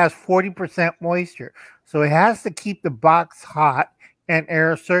 Anthony has 40% moisture. So it has to keep the box hot and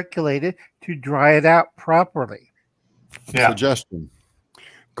air circulated to dry it out properly. Yeah. Suggestion.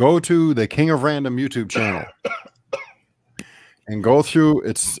 Go to the King of Random YouTube channel and go through.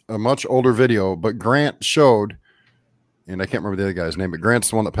 It's a much older video, but Grant showed, and I can't remember the other guy's name, but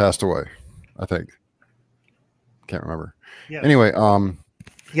Grant's the one that passed away, I think. Can't remember. Yes. Anyway,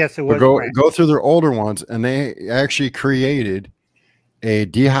 yes, it was. Go through their older ones, and they actually created a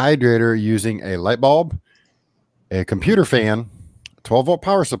dehydrator using a light bulb, a computer fan, 12-volt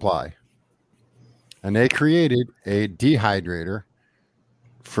power supply, and they created a dehydrator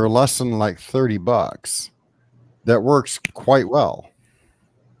for less than like $30 that works quite well.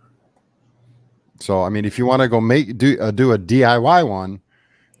 So, I mean, if you want to go do a DIY one,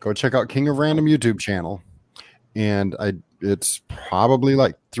 go check out King of Random YouTube channel, and it's probably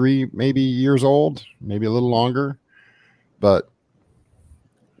like 3 maybe years old, maybe a little longer, but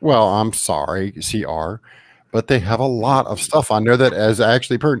well, I'm sorry, CR, but they have a lot of stuff on there that is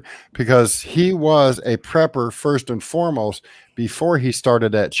actually pertinent, because he was a prepper first and foremost before he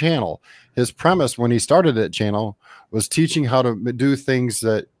started that channel. His premise when he started that channel was teaching how to do things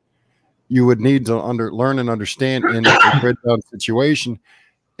that you would need to learn and understand in a grid down situation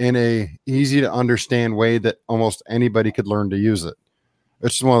in a easy to understand way that almost anybody could learn to use it.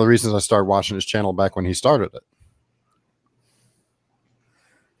 It's one of the reasons I started watching his channel back when he started it.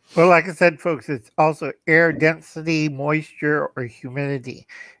 Well, like I said, folks, it's also air density, moisture, or humidity.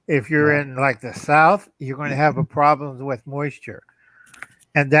 If you're in like the South, you're going to have a problem with moisture.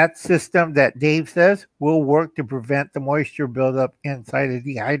 And that system that Dave says will work to prevent the moisture buildup inside a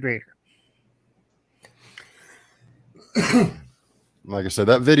dehydrator. Like I said,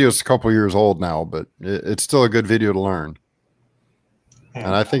 that video is a couple years old now, but it's still a good video to learn.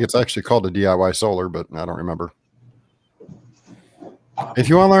 And I think it's actually called a DIY solar, but I don't remember. If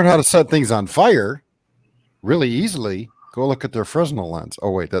you want to learn how to set things on fire really easily, go look at their Fresnel lens. Oh,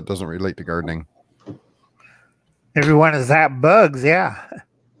 wait, that doesn't relate to gardening. Everyone has that bugs, yeah.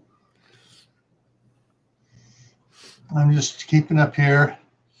 I'm just keeping up here.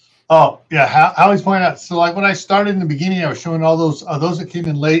 Oh, yeah, Howie's pointing out. So, like when I started in the beginning, I was showing all those that came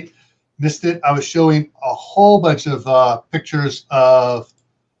in late, missed it. I was showing a whole bunch of pictures of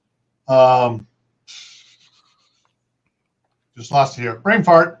just lost it here. Brain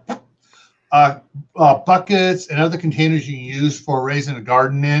fart. Buckets and other containers you can use for raising a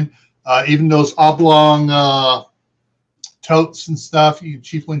garden in. Even those oblong totes and stuff,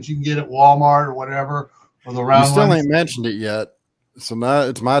 cheap ones you can get at Walmart or whatever, or the You round still ones. ain't mentioned it yet. So now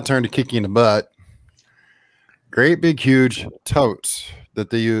it's my turn to kick you in the butt. Great big huge totes that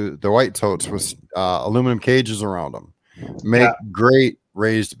they use, the white totes with aluminum cages around them. Make great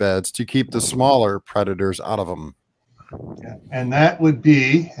raised beds to keep the smaller predators out of them. Yeah. And that would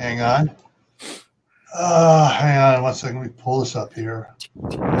be, hang on. Hang on 1 second. Let me pull this up here.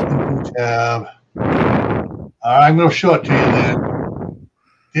 Tab. I'm going to show it to you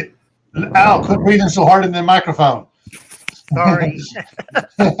then. Al, quit breathing so hard in the microphone. Sorry.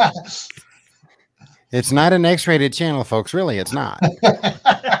 It's not an X-rated channel, folks. Really, it's not.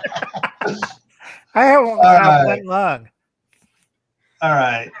 I have one lung. All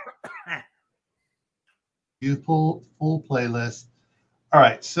right. Full playlist. All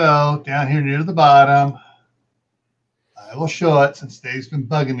right. So down here near the bottom, I will show it since Dave's been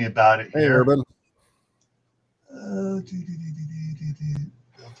bugging me about it Hey, here. Urban.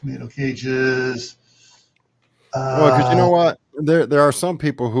 Tomato cages. Well, because you know what? There are some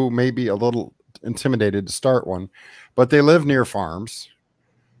people who may be a little intimidated to start one, but they live near farms,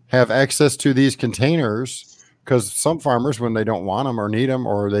 have access to these containers, because some farmers, when they don't want them or need them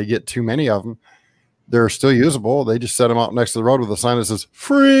or they get too many of them, they're still usable. They just set them out next to the road with a sign that says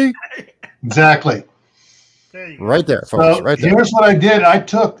free. Exactly. Right there, folks. So right there. Here's what I did. I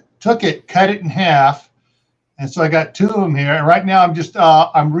took it, cut it in half, and so I got 2 of them here. And right now I'm just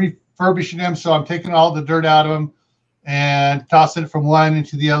I'm refurbishing them, so I'm taking all the dirt out of them and tossing it from one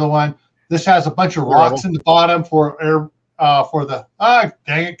into the other one. This has a bunch of rocks in the bottom for air for the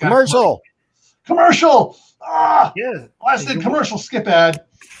dang it, Commercial. Yes. I said commercial, skip ad.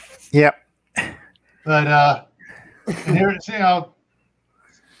 Yep. But and here it's I'm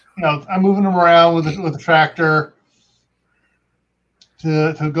moving them around with the tractor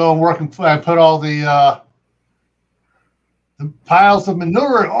to go and work and put all the piles of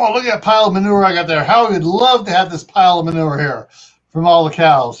manure. Oh, look at that pile of manure I got there. Howie would love to have this pile of manure here from all the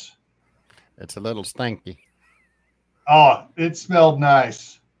cows. It's a little stinky. Oh, it smelled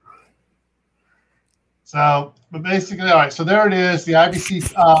nice. So, but basically, all right. So there it is, the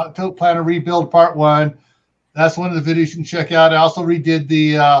IBC Tote Planter Rebuild Part 1. That's one of the videos you can check out. I also redid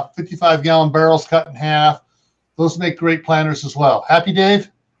the 55-gallon barrels cut in half. Those make great planters as well. Happy,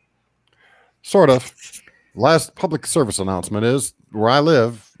 Dave? Sort of. Last public service announcement is where I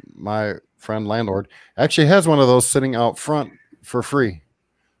live, my friend landlord actually has one of those sitting out front for free.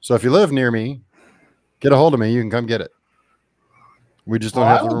 So if you live near me, get a hold of me. You can come get it. We just don't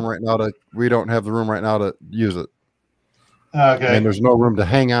have the room right now to use it. Okay. And there's no room to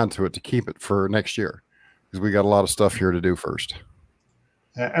hang on to it to keep it for next year because we got a lot of stuff here to do first.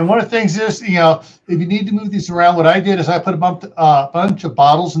 And one of the things is, if you need to move these around, what I did is I put a bunch of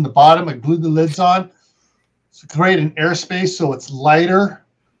bottles in the bottom. I glued the lids on to create an airspace so it's lighter.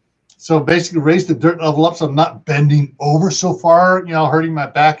 So basically raise the dirt level up so I'm not bending over so far, hurting my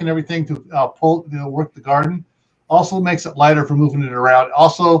back and everything to work the garden. Also makes it lighter for moving it around.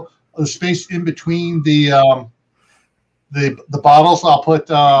 Also, the space in between the bottles, I'll put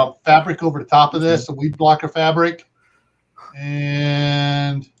fabric over the top of this, a weed blocker fabric.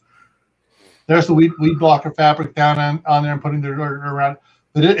 And there's the weed blocker fabric down on there and putting the dirt around.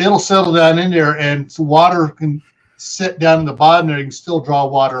 But it'll settle down in there, and so water can sit down in the bottom there. You can still draw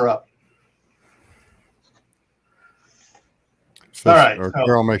water up. All right.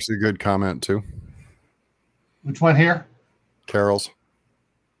 Carol makes a good comment too. Which one here? Carol's.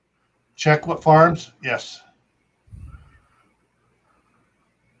 Check what farms? Yes.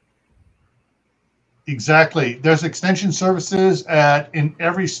 Exactly. There's extension services in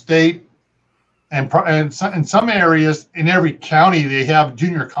every state, and in some areas in every county they have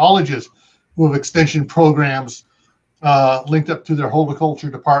junior colleges who have extension programs linked up to their horticulture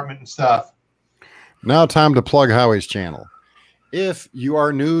department and stuff. Now time to plug Howie's channel. If you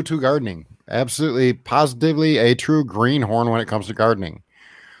are new to gardening, absolutely positively a true greenhorn when it comes to gardening,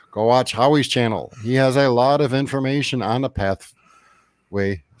 go watch Howie's channel. He has a lot of information on the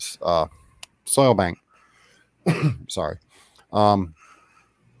pathway soil bank. Sorry.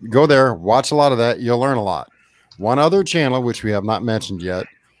 Go there, watch a lot of that. You'll learn a lot. One other channel, which we have not mentioned yet,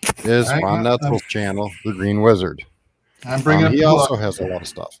 is Ron Netzel's channel, The Green Wizard. I'm bringing he also has a lot of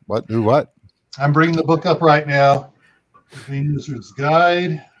stuff. What? I'm bringing the book up right now. The Green Wizard's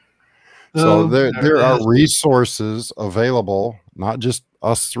Guide. So there are resources available, not just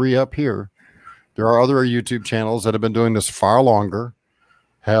us three up here. There are other YouTube channels that have been doing this far longer,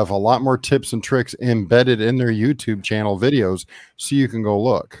 have a lot more tips and tricks embedded in their YouTube channel videos, so you can go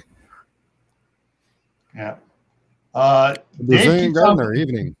look. Yeah. Brazilian Gardener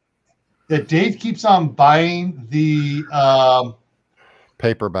Evening. That Dave keeps on buying the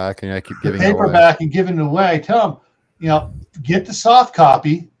paperback, and I keep the giving it away. paperback and giving it away. Tell them, get the soft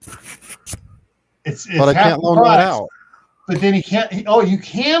copy. It's But I can't loan that out. But then you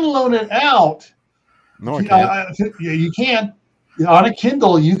can loan it out. No, I can't. Yeah, you can. On a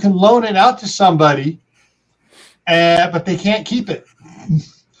Kindle, you can loan it out to somebody, but they can't keep it.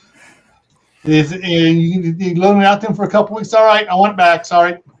 And you loan it out to them for a couple weeks. All right, I want it back.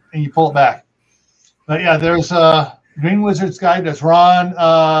 Sorry, and you pull it back. But yeah, there's Green Wizard's Guide. That's Ron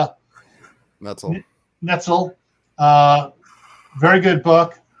Netzel. Very good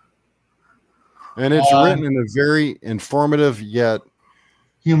book. And it's written in a very informative yet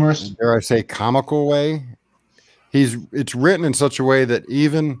humorous, dare I say, comical way. It's written in such a way that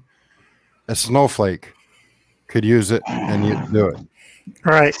even a snowflake could use it and you do it.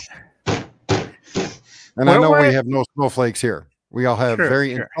 Right. And I know we have no snowflakes here. We all have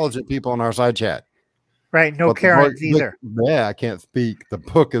very intelligent people in our side chat. Right. No Karens either. Yeah, I can't speak. The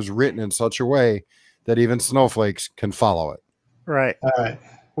book is written in such a way that even snowflakes can follow it. Right. All right.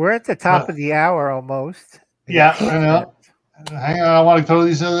 We're at the top of the hour almost. Yeah, I know. Hang on, I want to throw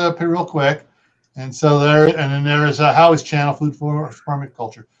these up here real quick. And so then there is Howie's channel, Food for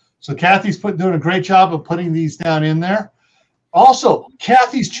Permaculture. So Kathy's doing a great job of putting these down in there. Also,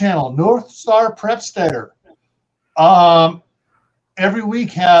 Kathy's channel, North Star Prepsteader, every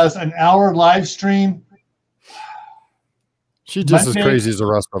week has an hour live stream. She's just as crazy as the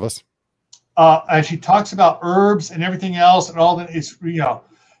rest of us. And she talks about herbs and everything else and all that. It's,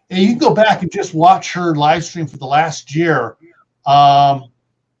 and you can go back and just watch her live stream for the last year.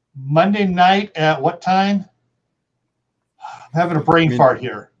 Monday night at what time? I'm having a brain fart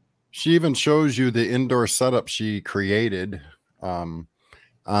here. She even shows you the indoor setup she created on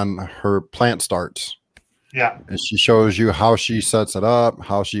her plant starts. Yeah. And she shows you how she sets it up,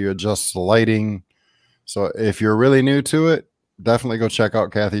 how she adjusts the lighting. So if you're really new to it, definitely go check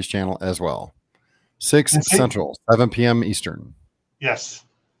out Kathy's channel as well. 6 Central, 7 p.m. Eastern. Yes.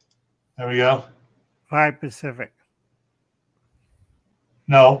 There we go. 5 Pacific.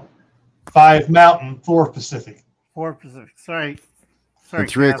 No. 5 Mountain, 4 Pacific. 4 Pacific. Sorry. And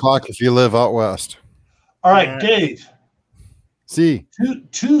 3 o'clock if you live out west. All right, Dave. See.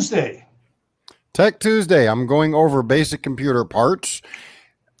 Tuesday. Tech Tuesday. I'm going over basic computer parts.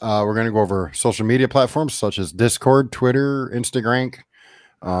 We're going to go over social media platforms such as Discord, Twitter, Instagram,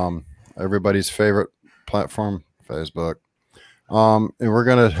 everybody's favorite platform, Facebook. And we're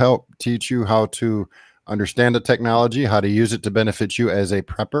going to help teach you how to understand the technology, how to use it to benefit you as a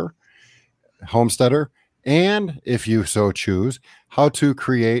prepper, homesteader, and if you so choose, how to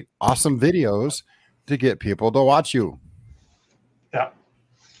create awesome videos to get people to watch you. Yeah.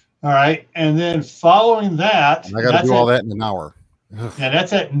 All right. And then following that, and I got to do all that in an hour. Yeah,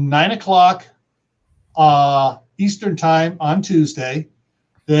 that's at 9 o'clock Eastern time on Tuesday.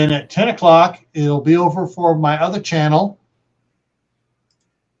 Then at 10 o'clock, it'll be over for my other channel,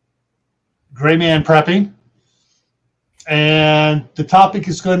 Gray Man Prepping. And the topic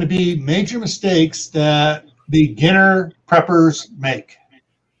is going to be major mistakes that beginner preppers make.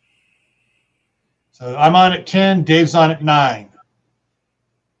 So I'm on at 10, Dave's on at 9.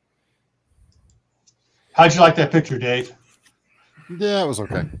 How'd you like that picture, Dave? Yeah, it was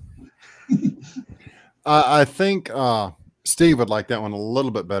okay. I think Steve would like that one a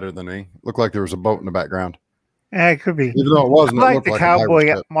little bit better than me. Looked like there was a boat in the background. Yeah, it could be. Even though it wasn't. I like the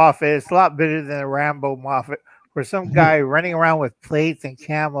cowboy Moffat. It's a lot better than the Rambo Moffat, where some guy running around with plates and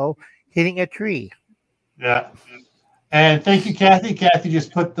camo hitting a tree. Yeah. And thank you, Kathy. Kathy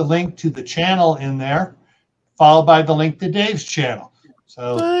just put the link to the channel in there, followed by the link to Dave's channel.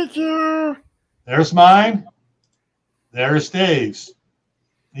 So thank you. There's mine. There's Dave's.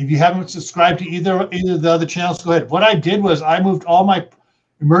 If you haven't subscribed to either of the other channels, go ahead. What I did was I moved all my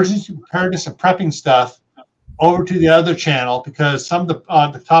emergency preparedness and prepping stuff over to the other channel because some of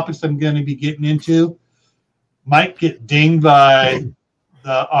the topics I'm going to be getting into might get dinged by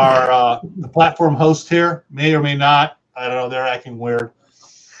the platform host here. May or may not. I don't know. They're acting weird.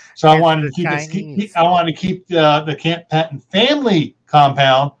 So I wanted to keep the Camppatton family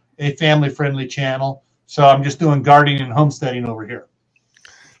compound a family-friendly channel. So I'm just doing gardening and homesteading over here.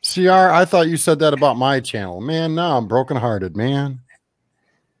 CR, I thought you said that about my channel. Man, now I'm brokenhearted, man.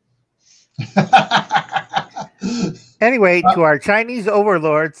 Anyway, to our Chinese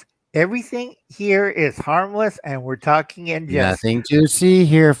overlords, everything here is harmless, and we're talking in jest. Nothing to see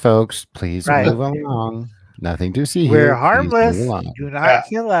here, folks. Please move along. Nothing to see here. We're harmless. Do not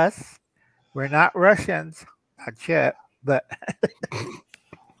kill us. We're not Russians. Not yet, but...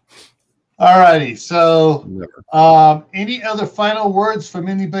 All righty. So any other final words from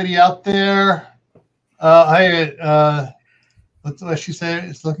anybody out there? what she said,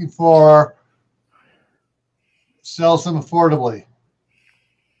 is looking for sell some affordably.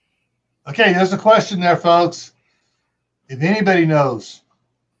 Okay, there's a question there, folks. If anybody knows,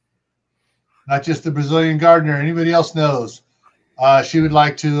 not just the Brazilian gardener, anybody else knows, she would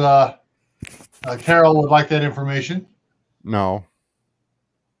like to, Carol would like that information. No.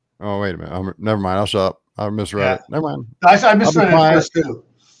 Oh, wait a minute. Never mind. I'll shut up. I misread it. Never mind. I misread it first, too.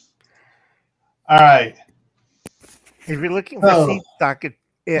 All right. If you're looking for seed stock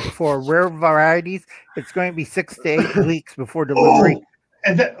for rare varieties, it's going to be 6 to 8 weeks before delivery.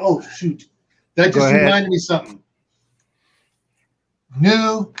 And that, shoot. That just reminded me something.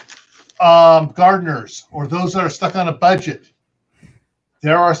 New gardeners or those that are stuck on a budget.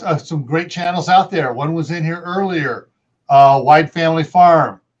 There are some great channels out there. One was in here earlier, Wide Family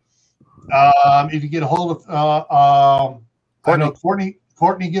Farm. If you get a hold of, I know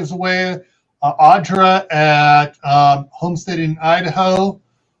Courtney gives away, Audra at Homestead in Idaho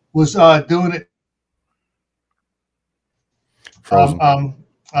was doing it.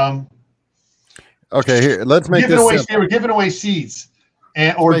 Okay, here, let's make this simple. They were giving away seeds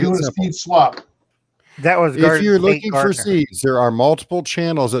or doing a seed swap. That was if you're looking for seeds, there are multiple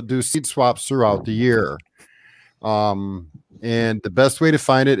channels that do seed swaps throughout the year. And the best way to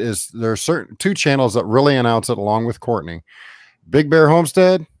find it is there are two channels that really announce it along with Courtney. Big Bear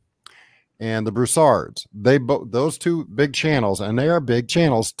Homestead and the Broussards. Those two big channels, and they are big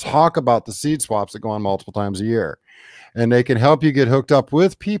channels, talk about the seed swaps that go on multiple times a year. And they can help you get hooked up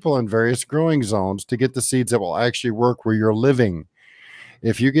with people in various growing zones to get the seeds that will actually work where you're living.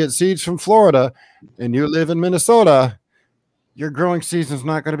 If you get seeds from Florida and you live in Minnesota, your growing season is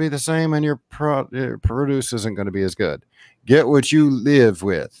not going to be the same, and your produce isn't going to be as good. Get what you live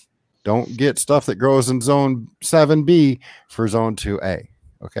with. Don't get stuff that grows in zone 7B for zone 2A.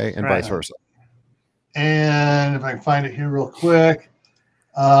 Okay, and vice versa. And if I can find it here real quick,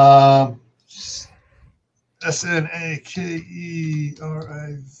 SNAKERIV,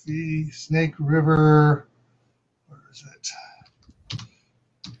 Snake River. Where is it?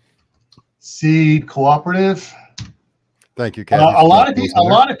 Seed Cooperative. Thank you, Kathy. A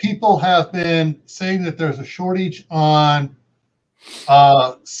lot of people have been saying that there's a shortage on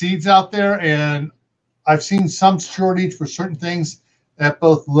seeds out there, and I've seen some shortage for certain things at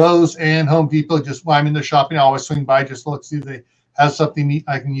both Lowe's and Home Depot. Just while I'm in there shopping, I always swing by just to look, see if they have something neat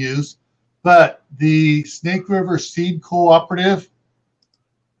I can use. But the Snake River Seed Cooperative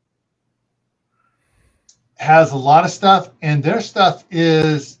has a lot of stuff, and their stuff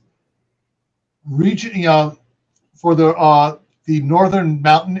is region, for the northern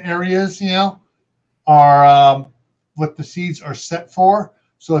mountain areas, are what the seeds are set for.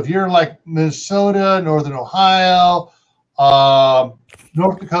 So if you're like Minnesota, Northern Ohio,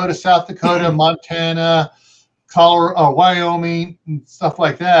 North Dakota, South Dakota, Montana, Colorado, Wyoming, and stuff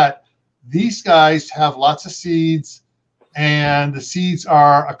like that, these guys have lots of seeds, and the seeds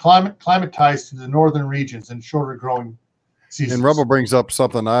are acclimatized to the northern regions and shorter growing seasons. And Rebel brings up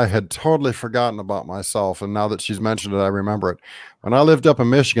something I had totally forgotten about myself, and now that she's mentioned it, I remember it. When I lived up in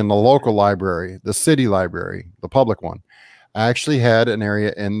Michigan, the local library, the city library, the public one, actually had an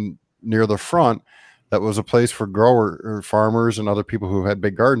area near the front that was a place for farmers and other people who had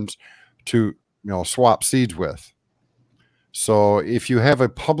big gardens to swap seeds with. So if you have a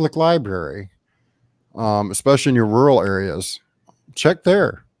public library, especially in your rural areas, check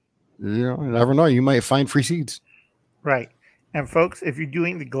there. You never know, you might find free seeds. Right. And folks, if you're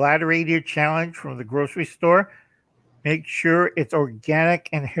doing the Gladiator Challenge from the grocery store, make sure it's organic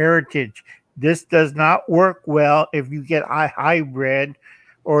and heritage. This does not work well if you get a hybrid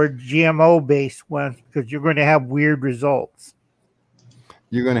or GMO-based ones, because you're going to have weird results.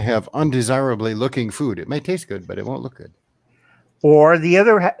 You're going to have undesirably looking food. It may taste good, but it won't look good. Or the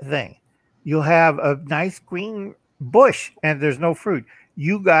other thing, you'll have a nice green bush and there's no fruit.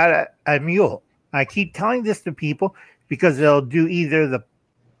 You got a mule. I keep telling this to people because they'll do either the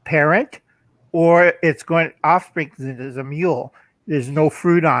parent or it's going offspring as a mule. There's no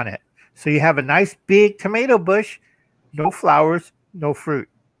fruit on it. So you have a nice big tomato bush, no flowers, no fruit.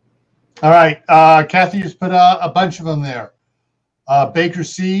 All right. Kathy just put a bunch of them there. Baker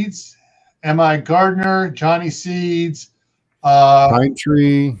Seeds, M.I. Gardner, Johnny Seeds, Pine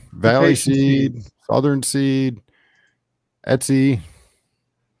Tree, Valley Seed, Southern Seed, Etsy.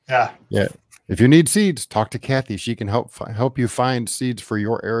 Yeah. If you need seeds, talk to Kathy. She can help you find seeds for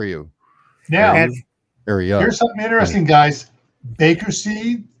your area. Now, here's something interesting, guys. Baker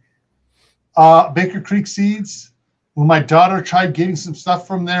Seed, Baker Creek Seeds. When my daughter tried getting some stuff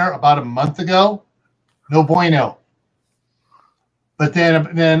from there about a month ago, no bueno. But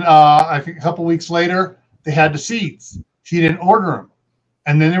then I think a couple weeks later, they had the seeds. She didn't order them,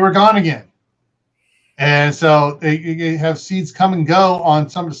 and then they were gone again. And so they have seeds come and go on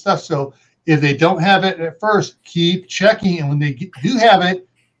some of the stuff. So if they don't have it at first, keep checking, and when they do have it,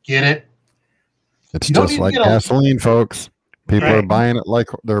 get it. It's just like gasoline, folks. People Right. are buying it like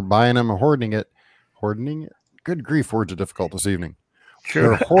they're buying them and hoarding it. Hoarding it? Good grief, words are difficult this evening. True.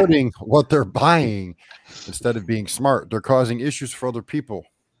 They're hoarding what they're buying instead of being smart. They're causing issues for other people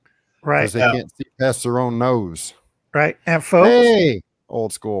Right. because they can't see past their own nose. Right. And folks, Hey,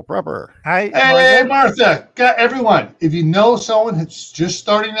 old school prepper. hi, Hey, Martha. Martha, got everyone. If you know someone who's just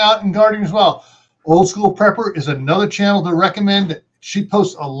starting out in gardening as well, Old School Prepper is another channel to recommend. She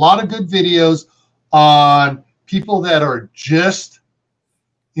posts a lot of good videos on people that are just,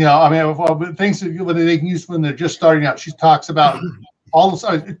 you know, I mean, things that they can use when they're just starting out. She talks about all this.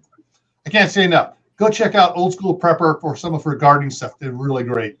 I can't say enough. Go check out Old School Prepper for some of her gardening stuff. They're really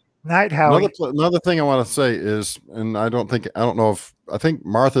great. Night, Howie. Another thing I want to say is, and I think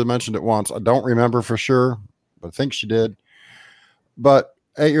Martha mentioned it once. I don't remember for sure, but I think she did. But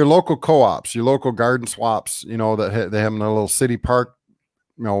at your local co-ops, your local garden swaps, you know, that they have in a little city park,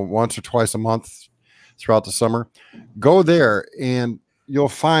 you know, once or twice a month throughout the summer, go there and you'll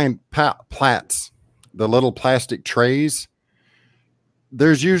find plats, the little plastic trays.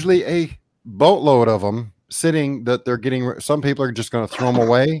 There's usually a boatload of them sitting that they're getting. Some people are just going to throw them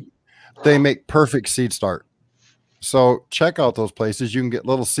away. They make perfect seed start. So check out those places. You can get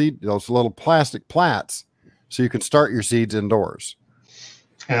those little plastic plats, so you can start your seeds indoors.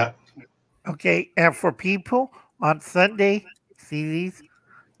 Yeah. Okay, and for people on Sunday, see these?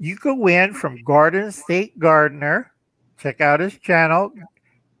 You go in from Garden State Gardener, check out his channel,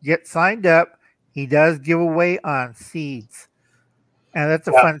 get signed up. He does give away on seeds, and that's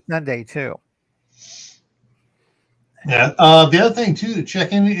a fun Sunday too. Yeah. The other thing too to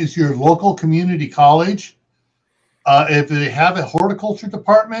check in is your local community college. If they have a horticulture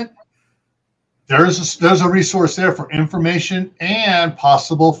department, there's a resource there for information and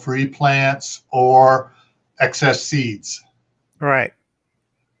possible free plants or excess seeds. Right.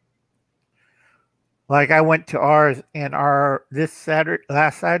 Like I went to ours and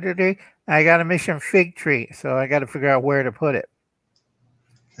last Saturday, I got a mission fig tree, so I got to figure out where to put it.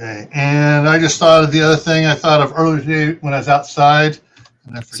 Okay, and I just thought of the other thing I thought of earlier today when I was outside.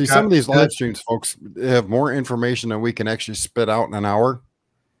 And I See, some of these live streams, folks, they have more information than we can actually spit out in an hour.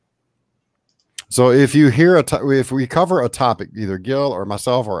 So if you hear if we cover a topic, either Gil or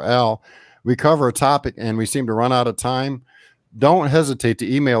myself or Al, we cover a topic and we seem to run out of time, don't hesitate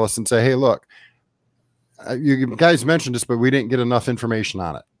to email us and say, hey, look, you guys mentioned this, but we didn't get enough information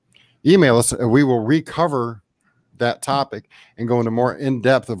on it. Email us and we will recover that topic and go into more in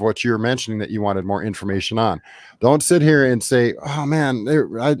depth of what you're mentioning that you wanted more information on. Don't sit here and say, oh man,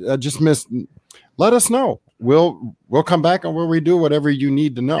 I just missed. Let us know. We'll come back and we'll redo whatever you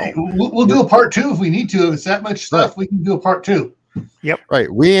need to know. Hey, we'll do a part 2 if we need to. If it's that much stuff, we can do a part 2. Yep.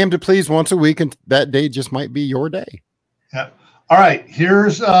 Right. We aim to please once a week, and that day just might be your day. Yeah. All right.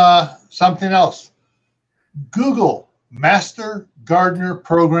 Here's something else. Google Master Gardener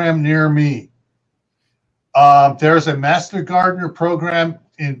Program near me. There's a Master Gardener Program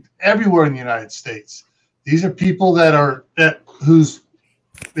everywhere in the United States. These are people they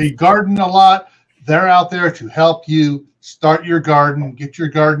garden a lot. They're out there to help you start your garden, get your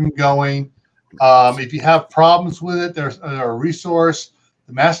garden going. If you have problems with it, there's a resource.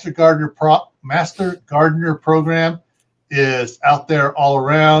 The Master Gardener Program is out there all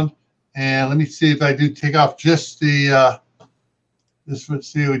around. And let me see if I do take off just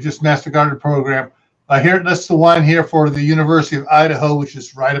just Master Gardener Program. Here, that's the one here for the University of Idaho, which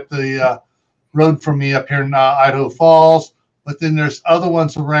is right up the road from me up here in Idaho Falls. But then there's other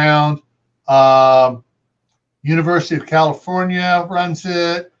ones around. University of California runs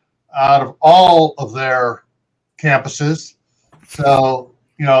it out of all of their campuses. So,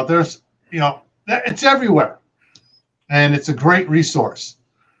 it's everywhere. And it's a great resource.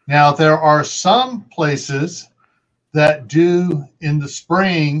 Now, there are some places that do in the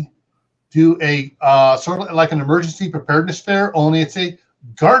spring do a sort of like an emergency preparedness fair, only it's a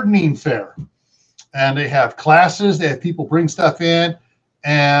gardening fair. And they have classes, they have people bring stuff in.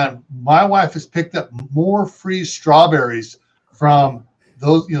 And my wife has picked up more free strawberries from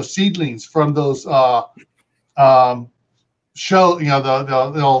those, seedlings from those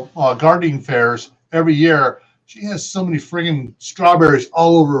gardening fairs every year. She has so many friggin' strawberries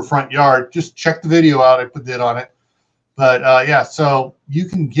all over her front yard. Just check the video out. I put that on it. But so you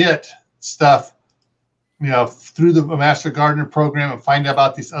can get stuff, through the Master Gardener Program and find out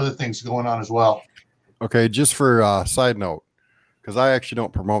about these other things going on as well. Okay, just for a side note, because I actually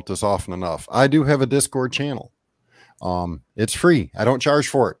don't promote this often enough. I do have a Discord channel. It's free. I don't charge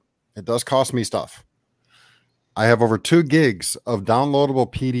for it. It does cost me stuff. I have over 2 gigs of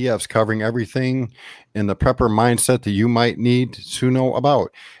downloadable PDFs covering everything in the prepper mindset that you might need to know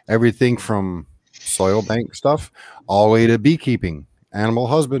about. Everything from soil bank stuff all the way to beekeeping, animal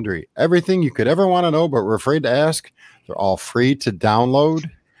husbandry, everything you could ever want to know but we're afraid to ask. They're all free to download.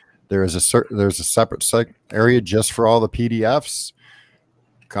 There's a separate area just for all the PDFs.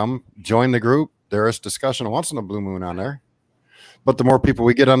 Come join the group. There is discussion once in a blue moon on there. But the more people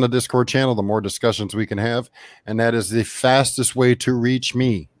we get on the Discord channel, the more discussions we can have. And that is the fastest way to reach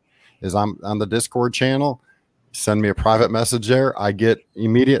me is I'm on the Discord channel. Send me a private message there. I get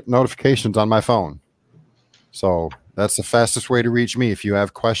immediate notifications on my phone. So that's the fastest way to reach me if you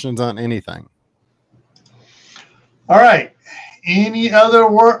have questions on anything. All right. Any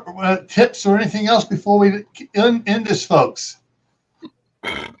other tips or anything else before we end this, folks?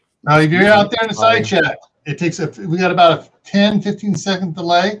 Now, if you're out there in the side chat, it takes we got about a 10-15 second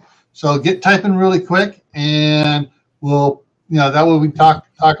delay. So get typing really quick and we'll, that way we talk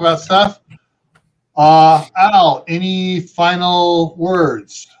about stuff. Al, any final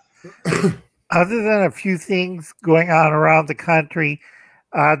words? Other than a few things going on around the country,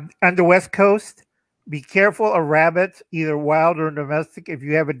 on the West Coast, be careful of rabbits, either wild or domestic. If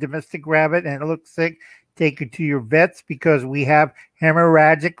you have a domestic rabbit and it looks sick, take it to your vets because we have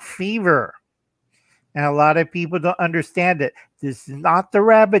hemorrhagic fever. And a lot of people don't understand it. This is not the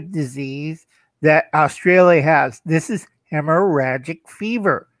rabbit disease that Australia has. This is hemorrhagic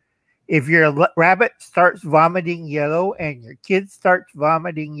fever. If your rabbit starts vomiting yellow and your kid starts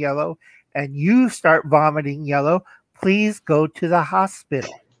vomiting yellow and you start vomiting yellow, please go to the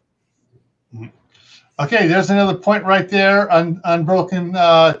hospital. Okay, there's another point right there on Unbroken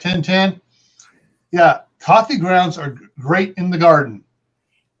 1010. Yeah, coffee grounds are great in the garden.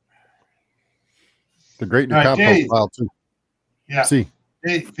 The great new compost pile too. Yeah. See.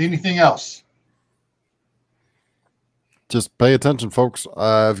 Dave, anything else? Just pay attention, folks.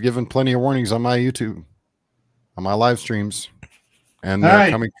 I've given plenty of warnings on my YouTube, on my live streams, and they're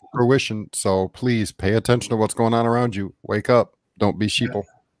coming to fruition. So please pay attention to what's going on around you. Wake up. Don't be sheeple.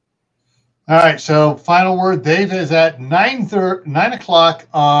 All right. So final word, Dave, is at 9 o'clock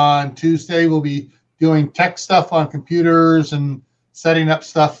on Tuesday. We'll be doing tech stuff on computers and setting up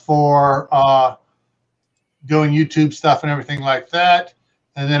stuff for doing YouTube stuff and everything like that.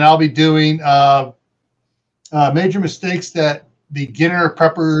 And then I'll be doing major mistakes that beginner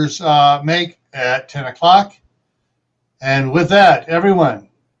preppers make at 10 o'clock. And with that, everyone,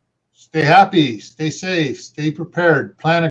 stay happy, stay safe, stay prepared, plan